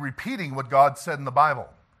be repeating what God said in the Bible.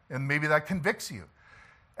 And maybe that convicts you.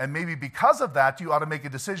 And maybe because of that, you ought to make a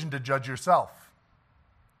decision to judge yourself.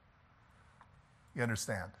 You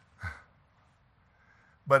understand?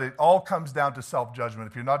 But it all comes down to self-judgment.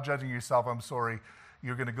 If you're not judging yourself, I'm sorry,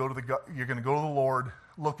 you're going to go to the Lord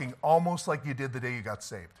looking almost like you did the day you got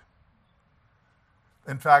saved.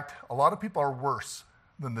 In fact, a lot of people are worse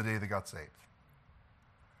than the day they got saved.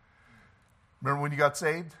 Remember when you got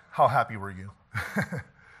saved? How happy were you?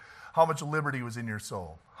 How much liberty was in your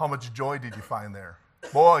soul? How much joy did you find there?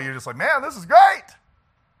 Boy, you're just like, man, this is great.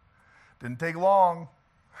 Didn't take long.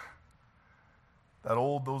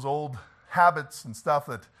 Those old habits and stuff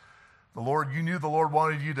that you knew the Lord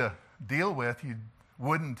wanted you to deal with, you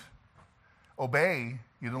wouldn't obey.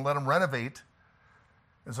 You didn't let him renovate.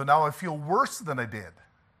 And so now I feel worse than I did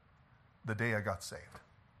the day I got saved.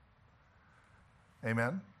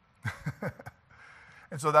 Amen?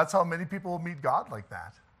 And so that's how many people will meet God like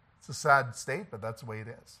that. It's a sad state, but that's the way it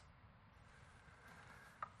is.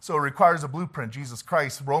 So it requires a blueprint, Jesus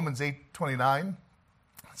Christ. Romans 8:29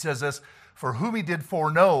 says this, for whom he did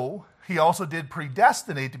foreknow, he also did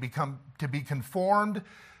predestinate to be conformed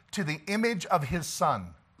to the image of his Son,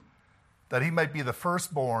 that he might be the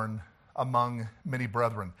firstborn among many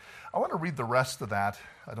brethren. I want to read the rest of that.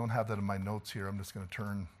 I don't have that in my notes here. I'm just going to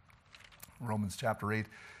turn Romans chapter 8,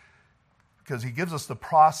 because he gives us the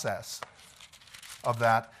process of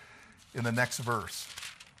that in the next verse.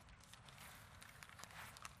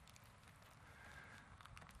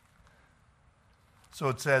 So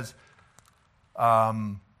it says, where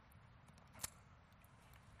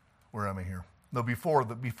am I here? No, before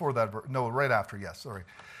that, no, right after, yes, sorry.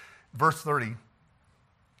 Verse 30,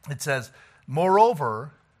 it says,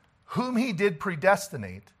 moreover, whom he did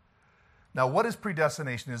predestinate. Now, what is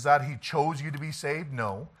predestination? Is that he chose you to be saved?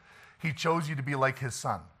 No. He chose you to be like his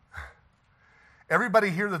son. Everybody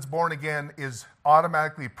here that's born again is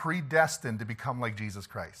automatically predestined to become like Jesus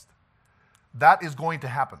Christ. That is going to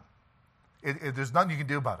happen. There's nothing you can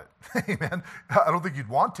do about it. Amen. I don't think you'd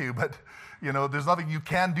want to, but there's nothing you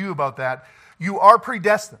can do about that. You are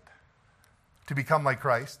predestined to become like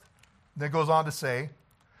Christ. Then it goes on to say,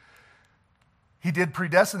 he did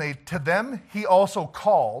predestinate. To them he also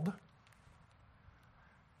called.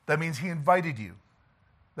 That means he invited you.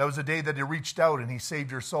 That was the day that he reached out and he saved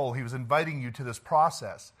your soul. He was inviting you to this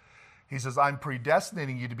process. He says, I'm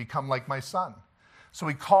predestinating you to become like my son. So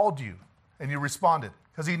he called you and you responded.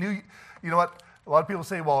 Because he knew, you know what? A lot of people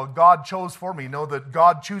say, well, God chose for me. No, that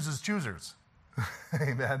God chooses choosers.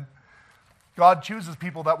 Amen. God chooses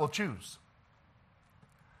people that will choose.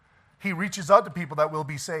 He reaches out to people that will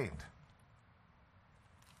be saved.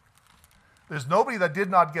 There's nobody that did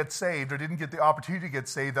not get saved or didn't get the opportunity to get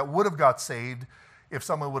saved that would have got saved if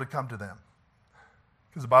someone would have come to them.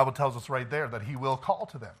 Because the Bible tells us right there that he will call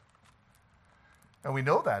to them. And we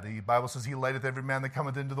know that. The Bible says he lighteth every man that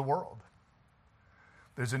cometh into the world.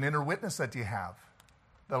 There's an inner witness that you have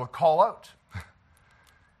that will call out.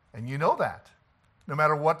 And you know that. No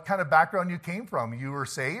matter what kind of background you came from, you were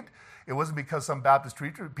saved. It wasn't because some Baptist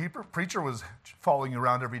preacher was following you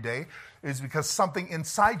around every day. It was because something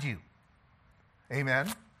inside you.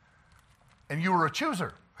 Amen. And you were a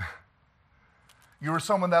chooser. You were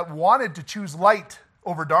someone that wanted to choose light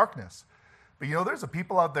over darkness. But there's a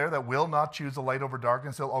people out there that will not choose the light over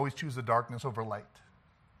darkness. They'll always choose the darkness over light.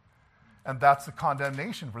 And that's the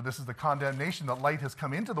condemnation, for this is the condemnation that light has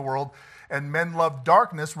come into the world, and men love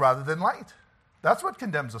darkness rather than light. That's what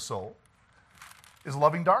condemns a soul, is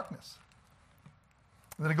loving darkness.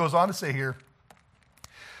 And then it goes on to say here,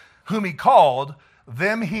 whom he called,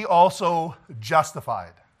 them he also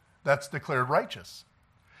justified. That's declared righteous.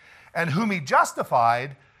 And whom he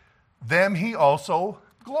justified, them he also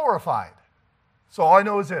glorified. So all I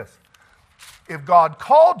know is this. If God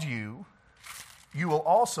called you, you will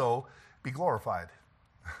also be glorified.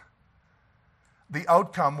 The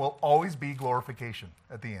outcome will always be glorification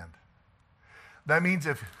at the end. That means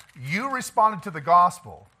if you responded to the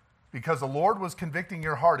gospel because the Lord was convicting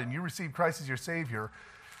your heart and you received Christ as your Savior,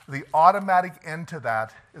 the automatic end to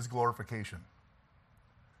that is glorification.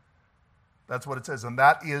 That's what it says. And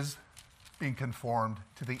that is being conformed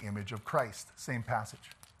to the image of Christ. Same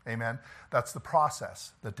passage. Amen. That's the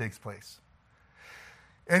process that takes place.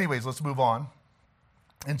 Anyways, let's move on.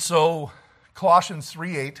 And so Colossians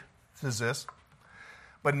 3:8 says this,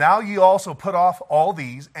 but now ye also put off all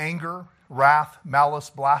these, anger, wrath,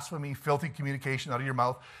 malice, blasphemy, filthy communication out of your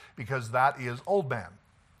mouth, because that is old man.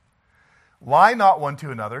 Lie not one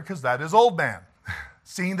to another, because that is old man,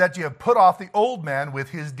 seeing that ye have put off the old man with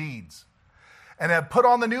his deeds, and have put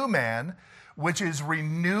on the new man, which is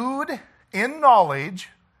renewed in knowledge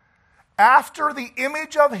after the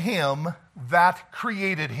image of him that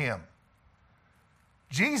created him.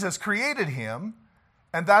 Jesus created him,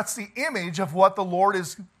 and that's the image of what the Lord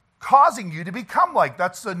is causing you to become like.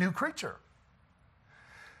 That's the new creature.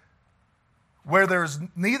 Where there's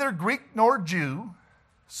neither Greek nor Jew,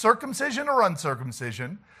 circumcision or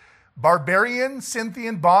uncircumcision, barbarian,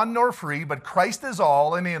 Scythian, bond nor free, but Christ is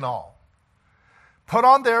all and in all. Put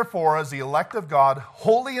on therefore as the elect of God,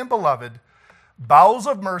 holy and beloved, bowels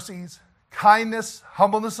of mercies, kindness,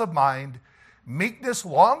 humbleness of mind, meekness,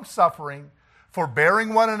 long-suffering,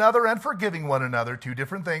 forbearing one another and forgiving one another, two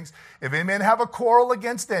different things. If any man have a quarrel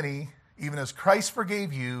against any, even as Christ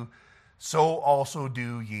forgave you, so also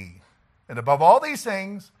do ye. And above all these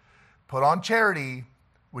things, put on charity,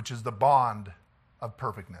 which is the bond of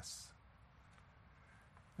perfectness.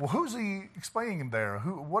 Well, who's he explaining him there?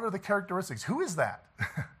 What are the characteristics? Who is that?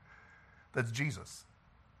 That's Jesus.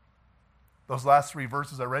 Those last three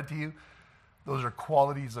verses I read to you, those are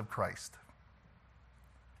qualities of Christ.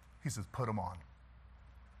 He says, put them on.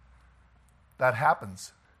 That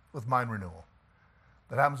happens with mind renewal.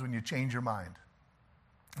 That happens when you change your mind.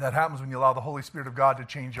 That happens when you allow the Holy Spirit of God to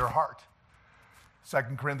change your heart. 2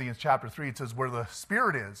 Corinthians chapter 3, it says, where the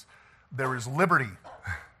Spirit is, there is liberty.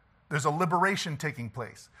 There's a liberation taking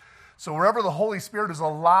place. So wherever the Holy Spirit is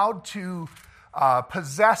allowed to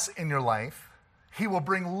possess in your life, he will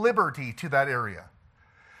bring liberty to that area.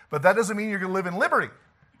 But that doesn't mean you're going to live in liberty,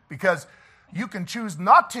 because you can choose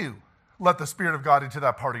not to let the Spirit of God into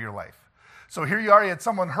that part of your life. So here you are, you had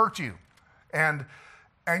someone hurt you, and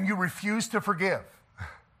you refuse to forgive.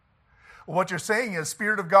 What you're saying is,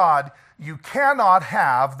 Spirit of God, you cannot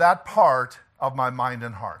have that part of my mind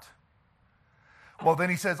and heart. Well,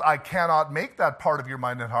 then he says, I cannot make that part of your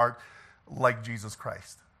mind and heart like Jesus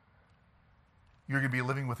Christ. You're going to be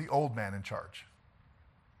living with the old man in charge.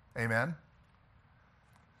 Amen?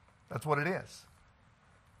 That's what it is.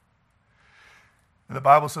 And the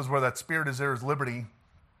Bible says where that Spirit is, there is liberty.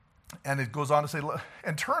 And it goes on to say,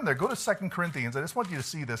 and turn there, go to 2 Corinthians. I just want you to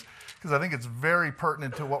see this, because I think it's very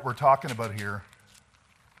pertinent to what we're talking about here.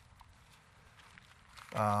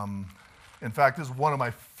 In fact, this is one of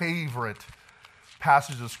my favorite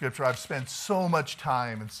passages of Scripture. I've spent so much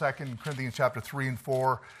time in 2 Corinthians chapter 3 and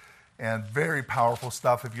 4, and very powerful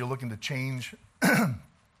stuff if you're looking to change.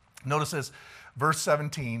 Notice this, verse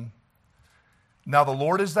 17. Now the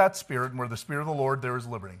Lord is that Spirit, and where the Spirit of the Lord, there is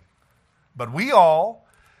liberty. But we all,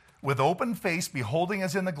 with open face, beholding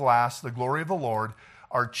as in the glass the glory of the Lord,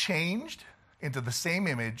 are changed into the same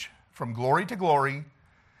image from glory to glory,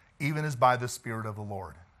 even as by the Spirit of the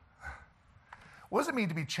Lord. What does it mean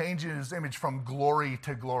to be changed in his image from glory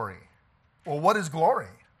to glory? Well, what is glory?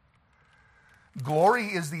 Glory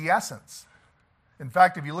is the essence. In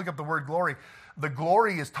fact, if you look up the word glory, the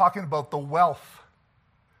glory is talking about the wealth.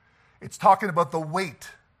 It's talking about the weight.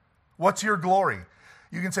 What's your glory?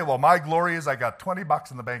 You can say, well, my glory is I got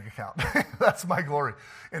 $20 in the bank account. That's my glory.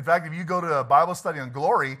 In fact, if you go to a Bible study on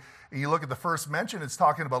glory, and you look at the first mention, it's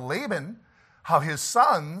talking about Laban, how his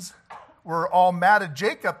sons were all mad at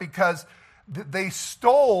Jacob because they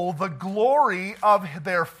stole the glory of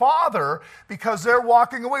their father because they're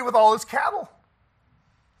walking away with all his cattle.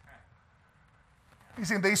 He's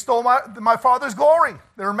saying, they stole my father's glory.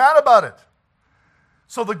 They were mad about it.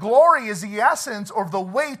 So the glory is the essence or the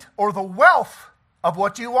weight or the wealth of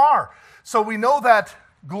what you are. So we know that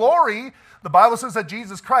glory, the Bible says that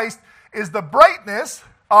Jesus Christ is the brightness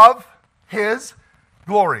of his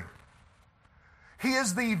glory. He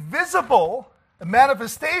is the visible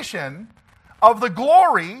manifestation of the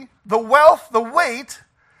glory, the wealth, the weight,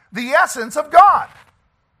 the essence of God.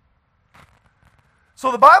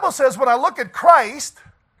 So the Bible says when I look at Christ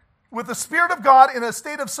with the Spirit of God in a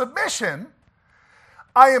state of submission,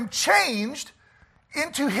 I am changed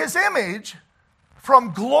into his image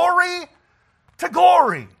from glory to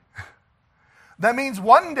glory. That means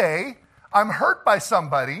one day I'm hurt by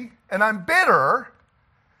somebody and I'm bitter.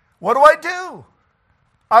 What do?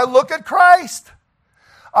 I look at Christ.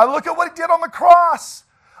 I look at what he did on the cross.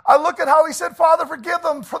 I look at how he said, Father, forgive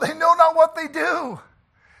them, for they know not what they do.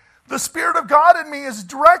 The Spirit of God in me is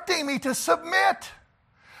directing me to submit.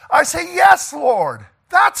 I say, yes, Lord,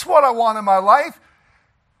 that's what I want in my life.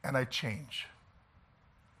 And I change.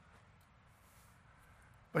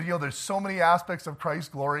 But there's so many aspects of Christ's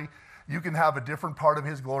glory. You can have a different part of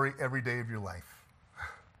his glory every day of your life.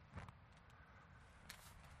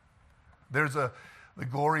 There's the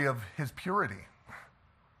glory of his purity.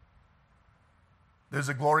 There's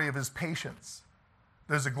a glory of his patience.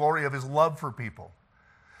 There's a glory of his love for people.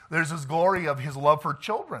 There's his glory of his love for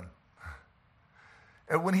children.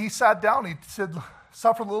 And when he sat down, he said,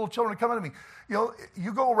 suffer little children to come unto me.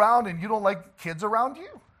 You go around and you don't like kids around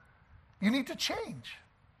you. You need to change.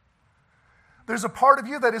 There's a part of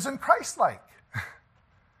you that isn't Christ-like.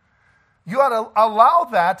 You ought to allow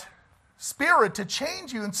that Spirit to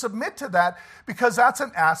change you and submit to that, because that's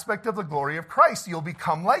an aspect of the glory of Christ. You'll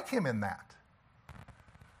become like him in that.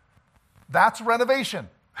 That's renovation.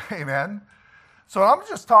 Amen. So I'm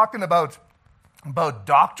just talking about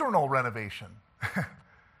doctrinal renovation.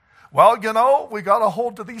 Well, we got to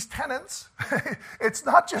hold to these tenets. It's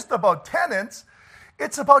not just about tenets.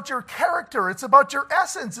 It's about your character. It's about your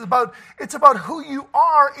essence. It's about who you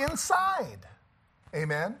are inside.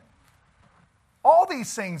 Amen. All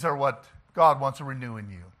these things are what God wants to renew in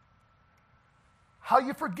you. How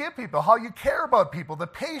you forgive people, how you care about people, the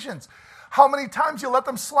patience, how many times you let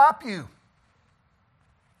them slap you.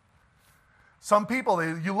 Some people,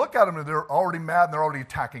 you look at them and they're already mad and they're already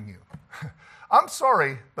attacking you. I'm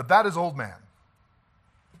sorry, but that is old man.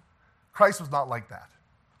 Christ was not like that.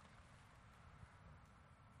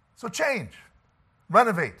 So change,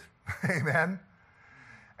 renovate, amen?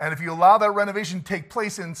 And if you allow that renovation to take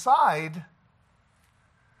place inside,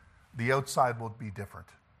 the outside will be different.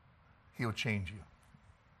 He will change you.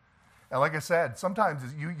 And like I said, sometimes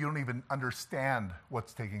you don't even understand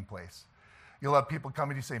what's taking place. You'll have people come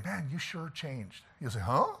to you say, man, you sure changed. You'll say,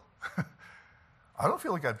 huh? I don't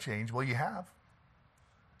feel like I've changed. Well, you have.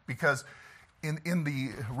 Because in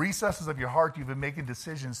the recesses of your heart, you've been making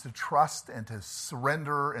decisions to trust and to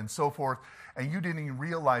surrender and so forth, and you didn't even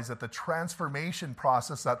realize that the transformation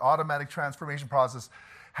process, that automatic transformation process,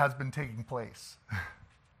 has been taking place.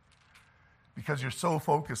 Because you're so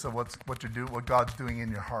focused on what God's doing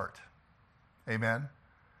in your heart. Amen?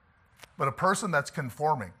 But a person that's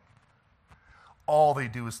conforming, all they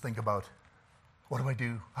do is think about, what do I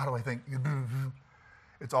do? How do I think?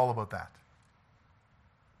 It's all about that.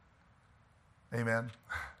 Amen?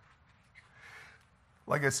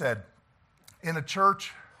 Like I said, in a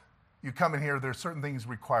church, you come in here, there's certain things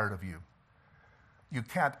required of you. You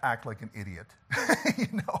can't act like an idiot.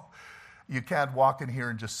 You can't walk in here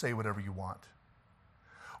and just say whatever you want.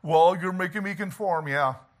 Well, you're making me conform.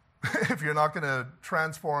 Yeah. If you're not going to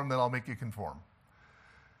transform, then I'll make you conform.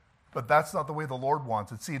 But that's not the way the Lord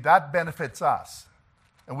wants it. See, that benefits us.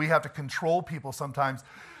 And we have to control people sometimes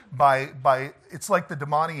by it's like the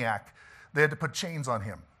demoniac. They had to put chains on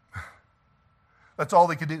him. That's all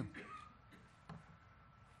they could do.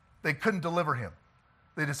 They couldn't deliver him.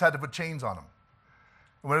 They just had to put chains on him.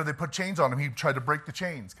 And whenever they put chains on him, he tried to break the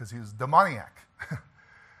chains because he was demoniac.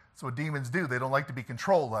 That's what demons do. They don't like to be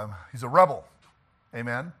controlled. He's a rebel.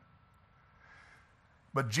 Amen?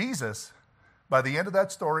 But Jesus, by the end of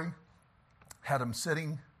that story, had him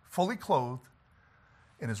sitting fully clothed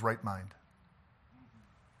in his right mind.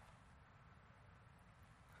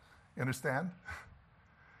 You understand?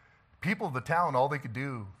 People of the town, all they could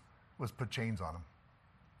do was put chains on him.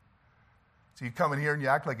 So you come in here and you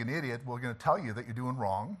act like an idiot, we're going to tell you that you're doing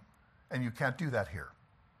wrong, and you can't do that here.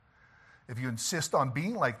 If you insist on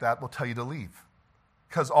being like that, we'll tell you to leave.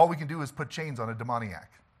 Because all we can do is put chains on a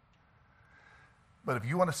demoniac. But if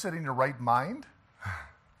you want to sit in your right mind,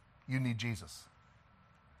 you need Jesus.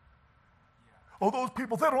 Yeah. Oh, those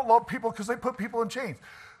people, they don't love people because they put people in chains.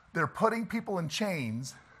 They're putting people in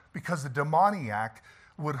chains because the demoniac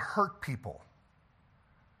would hurt people.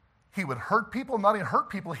 He would hurt people, not even hurt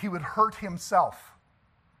people, he would hurt himself.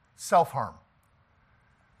 Self-harm.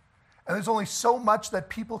 And there's only so much that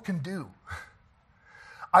people can do.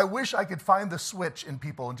 I wish I could find the switch in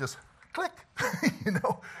people and just click. It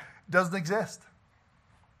doesn't exist.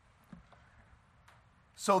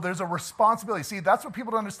 So there's a responsibility. See, that's what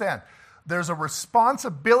people don't understand. There's a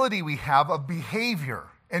responsibility we have of behavior.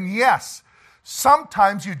 And yes,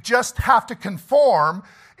 sometimes you just have to conform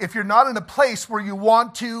if you're not in a place where you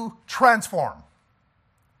want to transform.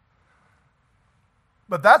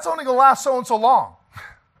 But that's only going to last so and so long.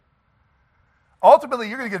 Ultimately,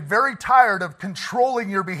 you're going to get very tired of controlling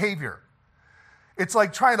your behavior. It's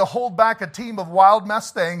like trying to hold back a team of wild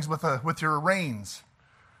Mustangs with your reins.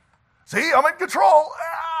 See, I'm in control.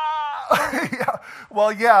 Yeah.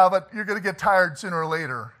 Well, yeah, but you're going to get tired sooner or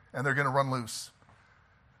later, and they're going to run loose.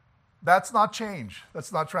 That's not change.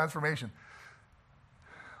 That's not transformation.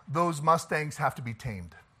 Those Mustangs have to be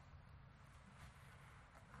tamed.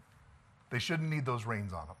 They shouldn't need those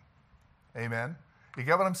reins on them. Amen? You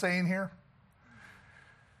get what I'm saying here?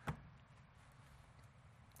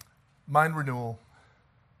 Mind renewal.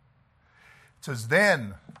 It says,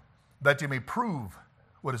 then that you may prove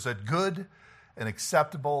what is that good and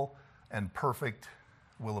acceptable and perfect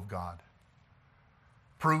will of God.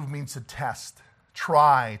 Prove means to test,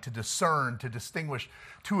 try, to discern, to distinguish,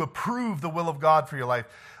 to approve the will of God for your life.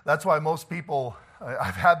 That's why most people,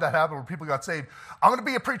 I've had that happen where people got saved. I'm going to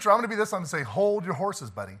be a preacher. I'm going to be this. I'm going to say, hold your horses,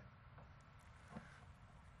 buddy.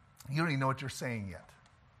 You don't even know what you're saying yet.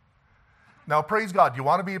 Now, praise God. You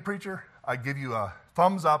want to be a preacher? I give you a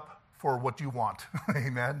thumbs up for what you want.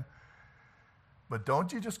 Amen. But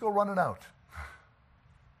don't you just go running out.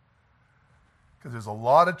 Because there's a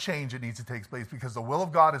lot of change that needs to take place, because the will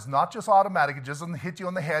of God is not just automatic. It just doesn't hit you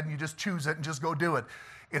on the head and you just choose it and just go do it.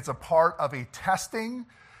 It's a part of a testing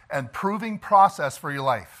and proving process for your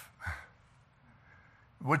life,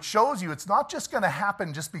 which shows you it's not just going to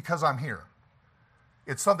happen just because I'm here.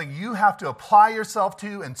 It's something you have to apply yourself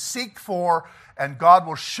to and seek for, and God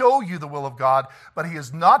will show you the will of God, but he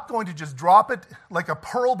is not going to just drop it like a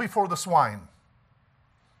pearl before the swine.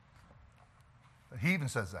 He even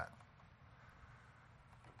says that.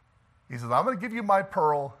 He says, I'm going to give you my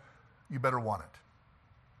pearl. You better want it.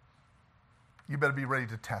 You better be ready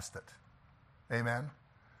to test it. Amen?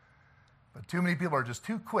 But too many people are just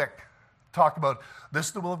too quick to talk about this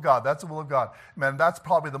is the will of God, that's the will of God. Man, that's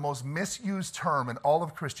probably the most misused term in all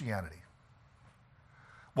of Christianity.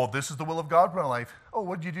 Well, this is the will of God for my life. Oh,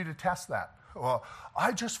 what did you do to test that? Well,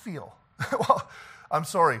 I just feel. Well, I'm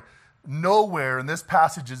sorry. Nowhere in this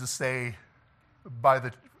passage does it say by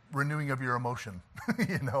the renewing of your emotion.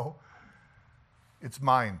 You know? It's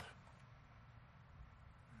mind.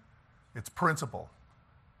 It's principle.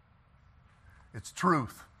 It's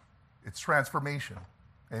truth. It's transformation.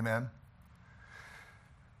 Amen?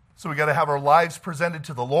 So we got to have our lives presented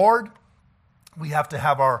to the Lord. We have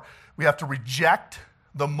to reject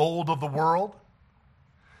the mold of the world.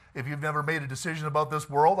 If you've never made a decision about this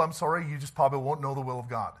world, I'm sorry, you just probably won't know the will of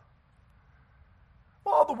God.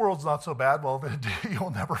 Well, the world's not so bad. Well, then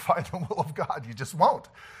you'll never find the will of God. You just won't.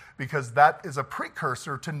 Because that is a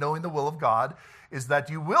precursor to knowing the will of God, is that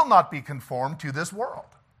you will not be conformed to this world.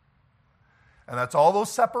 And that's all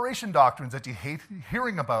those separation doctrines that you hate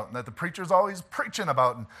hearing about and that the preacher's always preaching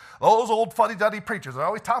about. And those old fuddy-duddy preachers are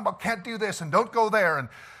always talking about can't do this and don't go there. And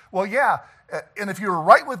well, yeah, and if you were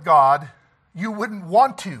right with God, you wouldn't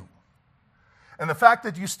want to. And the fact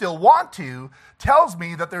that you still want to tells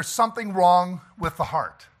me that there's something wrong with the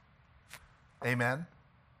heart. Amen?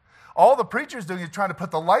 All the preacher's doing is trying to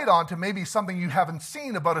put the light on to maybe something you haven't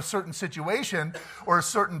seen about a certain situation or a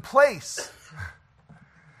certain place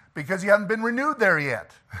because you haven't been renewed there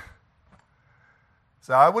yet.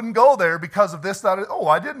 So I wouldn't go there because of this, that. Oh,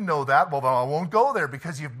 I didn't know that. Well, then I won't go there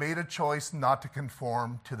because you've made a choice not to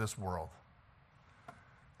conform to this world.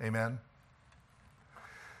 Amen?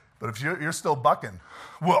 But if you're still bucking,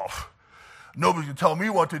 well, nobody can tell me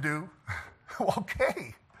what to do.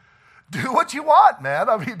 Okay. Do what you want, man.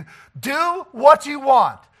 I mean, do what you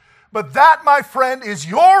want. But that, my friend, is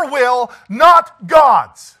your will, not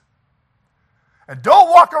God's. And don't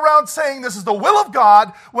walk around saying this is the will of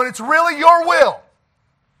God when it's really your will.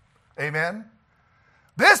 Amen?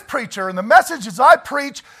 This preacher and the messages I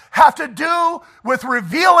preach have to do with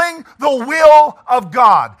revealing the will of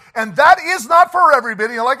God. And that is not for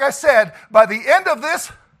everybody. And like I said, by the end of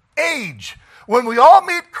this age, when we all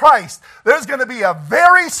meet Christ, there's going to be a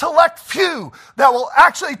very select few that will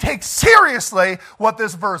actually take seriously what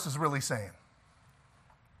this verse is really saying.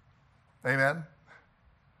 Amen?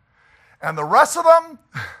 And the rest of them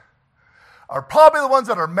are probably the ones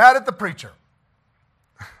that are mad at the preacher.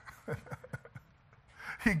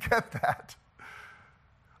 You get that?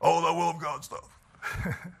 Oh, the will of God stuff.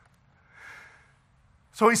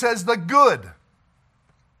 So he says the good.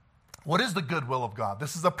 What is the good will of God?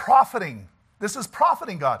 This is profiting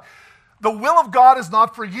God. The will of God is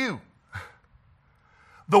not for you.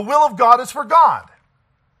 The will of God is for God.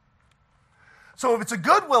 So if it's a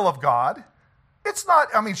good will of God, it's not,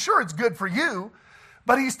 sure, it's good for you,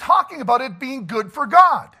 but he's talking about it being good for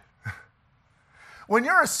God. When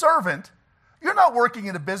you're a servant, you're not working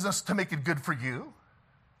in a business to make it good for you.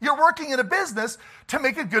 You're working in a business to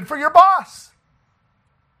make it good for your boss.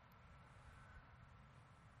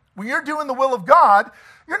 When you're doing the will of God,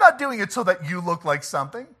 you're not doing it so that you look like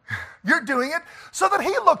something. You're doing it so that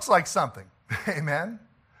he looks like something. Amen?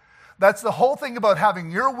 That's the whole thing about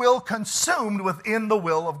having your will consumed within the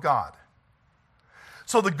will of God.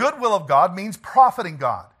 So the good will of God means profiting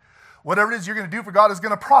God. Whatever it is you're going to do for God is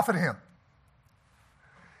going to profit him.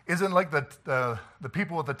 Isn't like the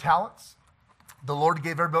people with the talents? The Lord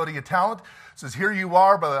gave everybody a talent. Says, here you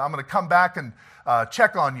are, but I'm going to come back and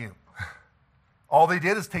check on you. All they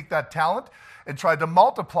did is take that talent and tried to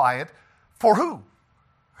multiply it for who?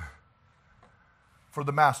 For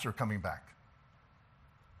the master coming back.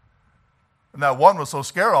 And that one was so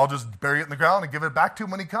scared, I'll just bury it in the ground and give it back to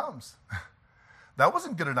him when he comes. That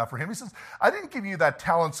wasn't good enough for him. He says, I didn't give you that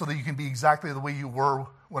talent so that you can be exactly the way you were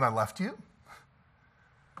when I left you.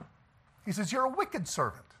 He says, you're a wicked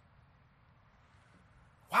servant.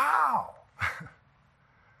 Wow.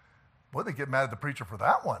 Boy, they get mad at the preacher for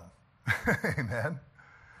that one. Amen.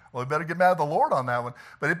 Well, we better get mad at the Lord on that one.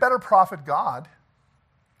 But it better profit God.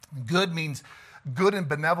 Good means good and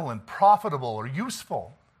benevolent, profitable or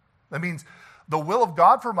useful. That means the will of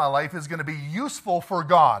God for my life is going to be useful for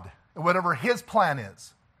God, whatever his plan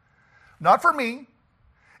is. Not for me.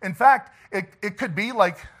 In fact, it could be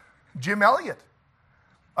like Jim Elliot.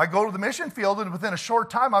 I go to the mission field and within a short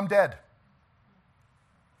time I'm dead.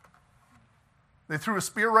 They threw a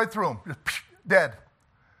spear right through him. Just dead.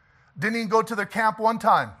 Didn't even go to their camp one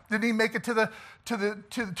time. Didn't even make it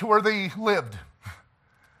to where they lived.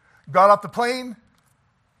 Got off the plane,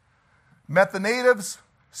 met the natives,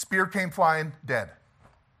 spear came flying, dead.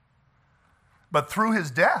 But through his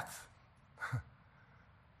death,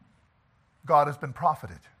 God has been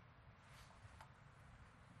profited.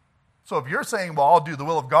 So if you're saying, well, I'll do the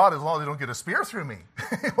will of God as long as they don't get a spear through me.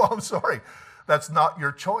 Well, I'm sorry. That's not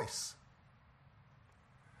your choice.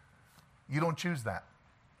 You don't choose that.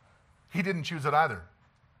 He didn't choose it either.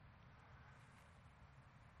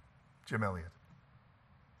 Jim Elliot.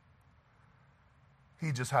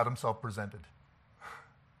 He just had himself presented.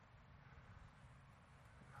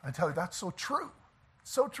 I tell you, that's so true.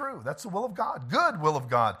 So true. That's the will of God. Good will of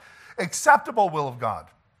God. Acceptable will of God.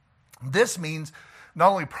 This means not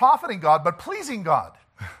only profiting God, but pleasing God.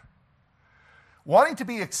 Wanting to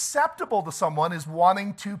be acceptable to someone is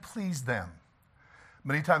wanting to please them.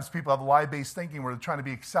 Many times people have lie-based thinking where they're trying to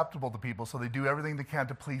be acceptable to people, so they do everything they can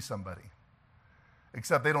to please somebody.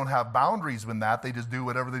 Except they don't have boundaries in that. They just do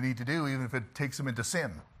whatever they need to do, even if it takes them into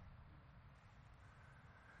sin.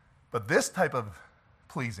 But this type of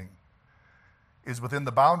pleasing is within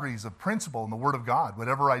the boundaries of principle and the Word of God.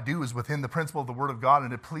 Whatever I do is within the principle of the Word of God,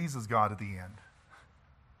 and it pleases God at the end.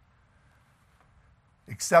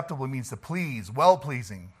 Acceptable means to please,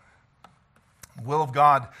 well-pleasing. The will of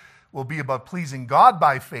God will be about pleasing God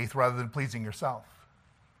by faith rather than pleasing yourself.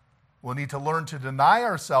 We'll need to learn to deny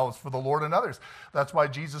ourselves for the Lord and others. That's why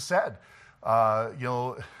Jesus said,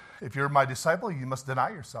 if you're my disciple, you must deny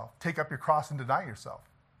yourself. Take up your cross and deny yourself.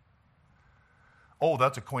 Oh,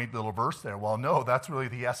 that's a quaint little verse there. Well, no, that's really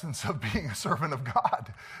the essence of being a servant of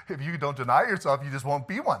God. If you don't deny yourself, you just won't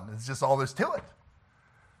be one. It's just all there's to it.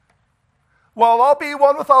 Well, I'll be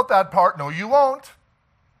one without that part. No, you won't.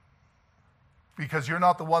 Because you're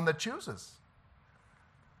not the one that chooses.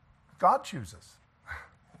 God chooses.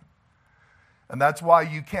 And that's why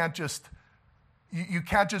you can't just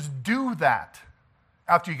do that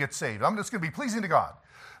after you get saved. I'm just going to be pleasing to God.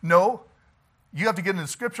 No, you have to get into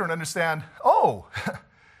Scripture and understand,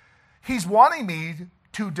 he's wanting me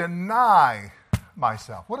to deny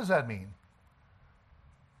myself. What does that mean?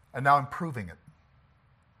 And now I'm proving it.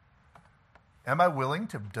 Am I willing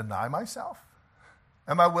to deny myself?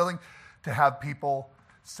 Am I willing to have people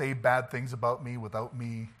say bad things about me without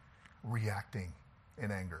me reacting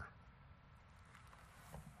in anger?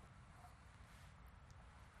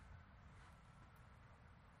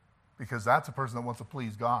 Because that's a person that wants to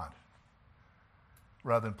please God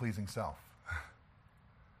rather than pleasing self.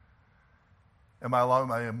 Am I allowing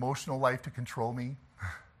my emotional life to control me?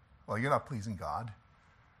 Well, you're not pleasing God.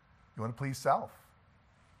 You want to please self.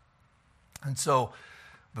 And so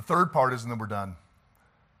the third part is, and then we're done,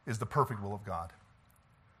 is the perfect will of God.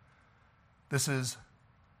 This is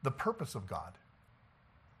the purpose of God.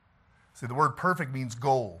 See, the word perfect means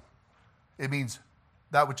goal. It means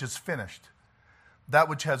that which is finished, that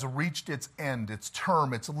which has reached its end, its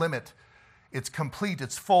term, its limit. It's complete,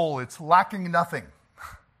 it's full, it's lacking nothing.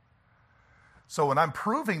 So when I'm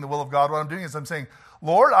proving the will of God, what I'm doing is I'm saying,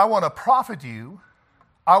 Lord, I want to profit you,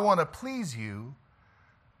 I want to please you,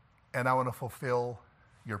 and I want to fulfill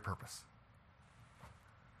your purpose.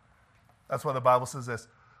 That's why the Bible says this,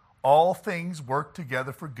 all things work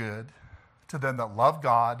together for good to them that love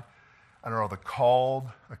God and are the called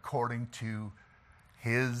according to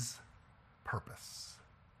his purpose.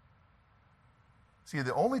 See,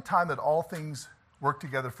 the only time that all things work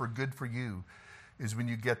together for good for you is when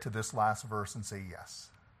you get to this last verse and say yes.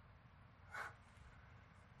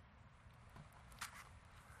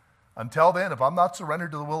 Until then, if I'm not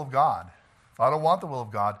surrendered to the will of God, if I don't want the will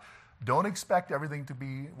of God, don't expect everything to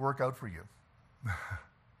work out for you.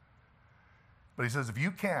 But he says, if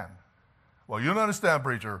you can, well, you don't understand,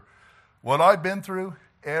 preacher. What I've been through,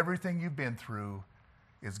 everything you've been through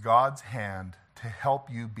is God's hand to help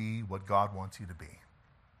you be what God wants you to be.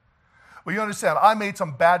 Well, you understand, I made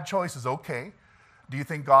some bad choices. Okay. Do you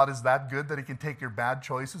think God is that good that he can take your bad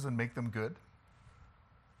choices and make them good?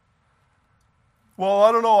 Well,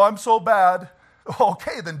 I don't know, I'm so bad.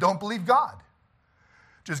 Okay, then don't believe God.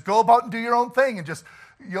 Just go about and do your own thing and just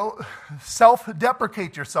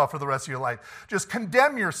self-deprecate yourself for the rest of your life. Just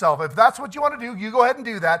condemn yourself. If that's what you want to do, you go ahead and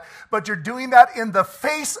do that. But you're doing that in the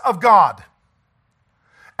face of God.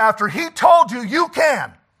 After he told you, you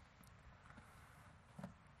can.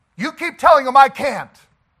 You keep telling him, I can't.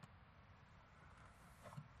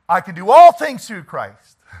 I can do all things through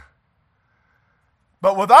Christ.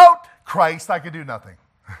 But without Christ, I can do nothing.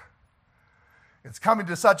 It's coming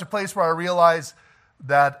to such a place where I realize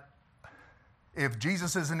that if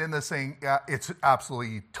Jesus isn't in this thing, it's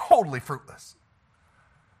absolutely, totally fruitless.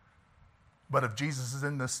 But if Jesus is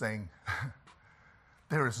in this thing,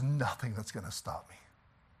 there is nothing that's going to stop me.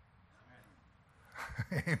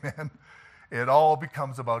 Amen. It all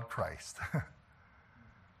becomes about Christ.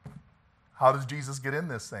 How does Jesus get in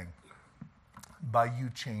this thing? By you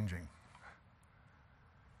changing.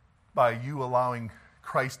 By you allowing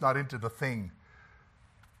Christ not into the thing,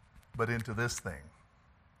 but into this thing.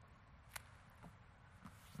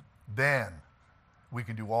 Then we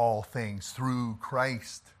can do all things through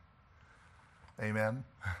Christ. Amen.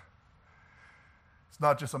 It's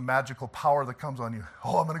not just a magical power that comes on you.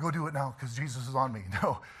 Oh, I'm going to go do it now because Jesus is on me.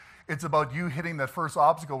 No, it's about you hitting that first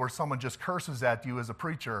obstacle where someone just curses at you as a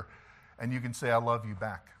preacher, and you can say, I love you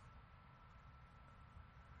back.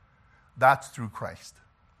 That's through Christ.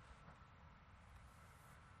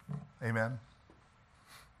 Amen.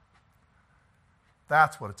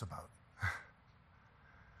 That's what it's about.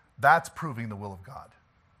 That's proving the will of God.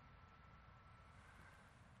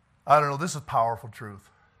 I don't know, this is powerful truth.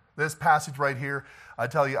 This passage right here, I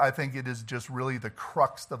tell you, I think it is just really the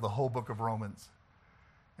crux of the whole book of Romans.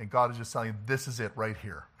 And God is just telling you, this is it right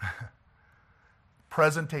here.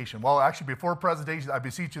 Presentation. Well, actually, before presentation, I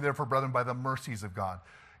beseech you therefore, brethren, by the mercies of God.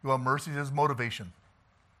 You want mercies is motivation.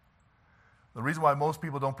 The reason why most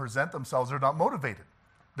people don't present themselves, they're not motivated.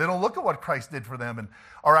 They don't look at what Christ did for them and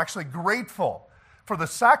are actually grateful for the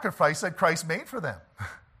sacrifice that Christ made for them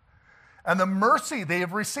and the mercy they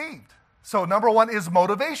have received. So number one is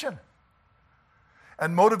motivation.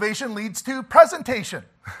 And motivation leads to presentation.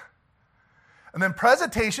 And then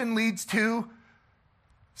presentation leads to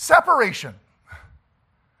separation.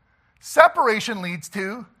 Separation leads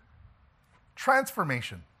to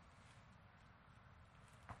transformation.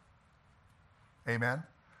 Amen?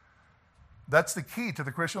 That's the key to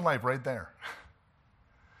the Christian life right there.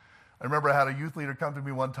 I remember I had a youth leader come to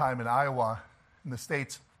me one time in Iowa, in the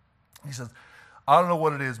States. He says, I don't know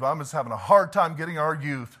what it is, but I'm just having a hard time getting our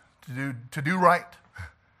youth to do right.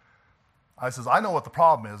 I says, I know what the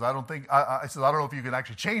problem is. I don't know if you can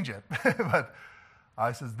actually change it. But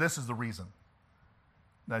I says, this is the reason.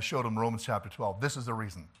 And I showed him Romans chapter 12. This is the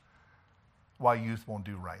reason why youth won't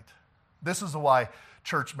do right. This is why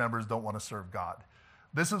church members don't want to serve God.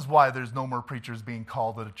 This is why there's no more preachers being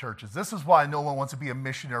called to the churches. This is why no one wants to be a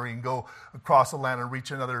missionary and go across the land and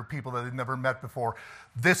reach other people that they've never met before.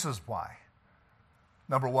 This is why.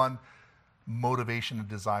 Number one, motivation and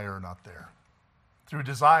desire are not there. Through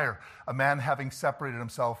desire, a man having separated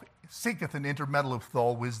himself seeketh an intermeddle with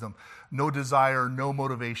all wisdom. No desire, no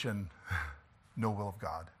motivation, no will of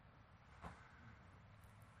God.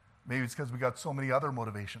 Maybe it's because we got so many other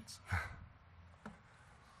motivations.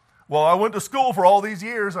 Well, I went to school for all these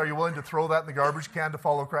years. Are you willing to throw that in the garbage can to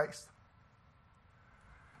follow Christ?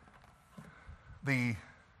 The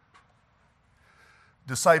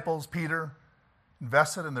disciples, Peter,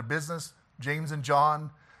 invested in their business. James and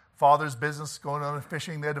John, father's business, going on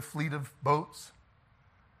fishing. They had a fleet of boats.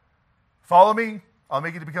 Follow me. I'll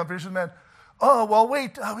make you to become fishermen. Oh, well,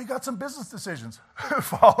 wait. We got some business decisions.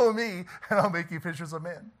 Follow me, and I'll make you fishers of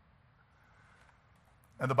men.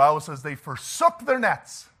 And the Bible says they forsook their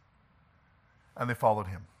nets, and they followed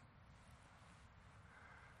him.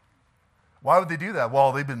 Why would they do that?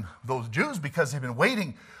 Well, those Jews, because they've been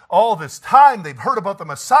waiting all this time. They've heard about the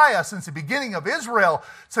Messiah since the beginning of Israel,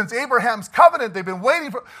 since Abraham's covenant. They've been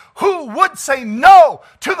waiting for, who would say no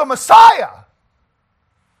to the Messiah?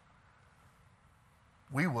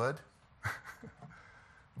 We would.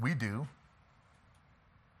 We do.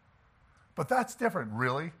 But that's different,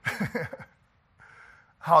 really.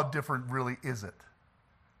 How different really is it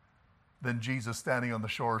than Jesus standing on the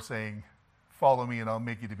shore saying, follow me and I'll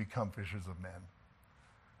make you to become fishers of men?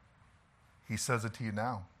 He says it to you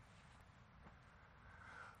now.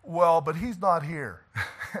 Well, but he's not here.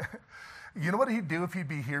 You know what he'd do if he'd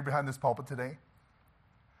be here behind this pulpit today?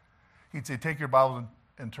 He'd say, take your Bible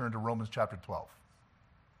and turn to Romans chapter 12.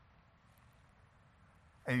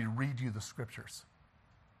 And he'd read you the scriptures.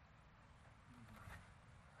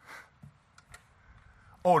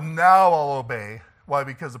 Oh, now I'll obey. Why?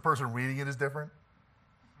 Because the person reading it is different?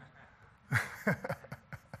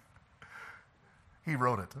 He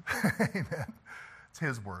wrote it. Amen. It's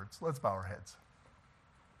his words. Let's bow our heads.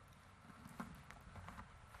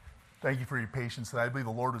 Thank you for your patience tonight. I believe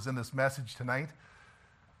the Lord was in this message tonight.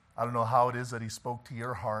 I don't know how it is that he spoke to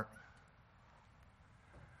your heart.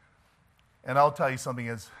 And I'll tell you something,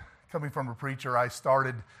 as coming from a preacher, I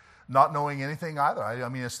started not knowing anything either.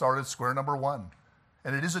 I started square number one.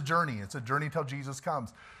 And it is a journey. It's a journey till Jesus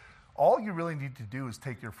comes. All you really need to do is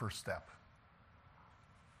take your first step.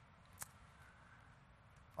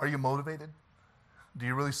 Are you motivated? Do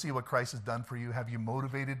you really see what Christ has done for you? Have you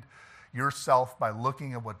motivated yourself by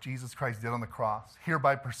looking at what Jesus Christ did on the cross?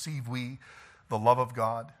 Hereby perceive we the love of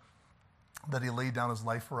God, that he laid down his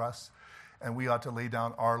life for us, and we ought to lay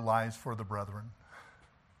down our lives for the brethren.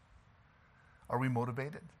 Are we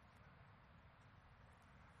motivated?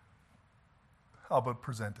 How about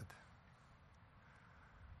presented?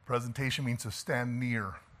 Presentation means to stand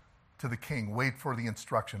near to the king, wait for the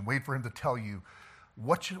instruction, wait for him to tell you,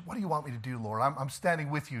 what do you want me to do, Lord? I'm standing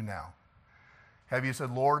with you now. Have you said,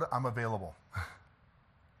 Lord, I'm available.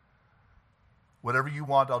 Whatever you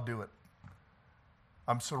want, I'll do it.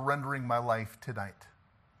 I'm surrendering my life tonight.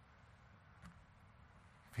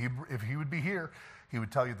 If he would be here, he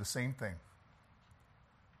would tell you the same thing.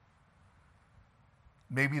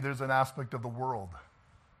 Maybe there's an aspect of the world,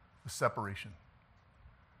 the separation.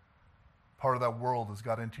 Part of that world has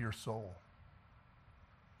got into your soul.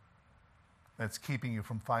 And it's keeping you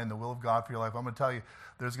from finding the will of God for your life. I'm going to tell you,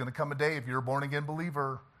 there's going to come a day, if you're a born-again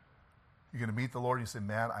believer, you're going to meet the Lord and you say,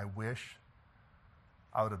 man, I wish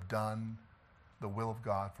I would have done the will of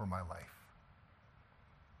God for my life.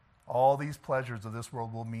 All these pleasures of this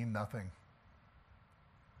world will mean nothing.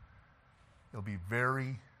 It'll be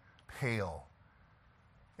very pale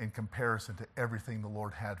in comparison to everything the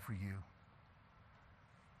Lord had for you.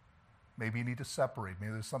 Maybe you need to separate.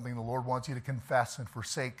 Maybe there's something the Lord wants you to confess and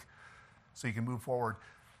forsake so you can move forward.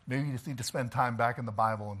 Maybe you just need to spend time back in the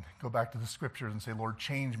Bible and go back to the scriptures and say, Lord,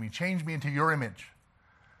 change me into your image.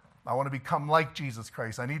 I want to become like Jesus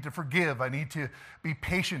Christ. I need to forgive. I need to be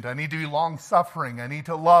patient. I need to be long-suffering. I need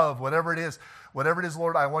to love. Whatever it is,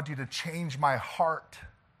 Lord, I want you to change my heart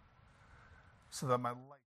so that my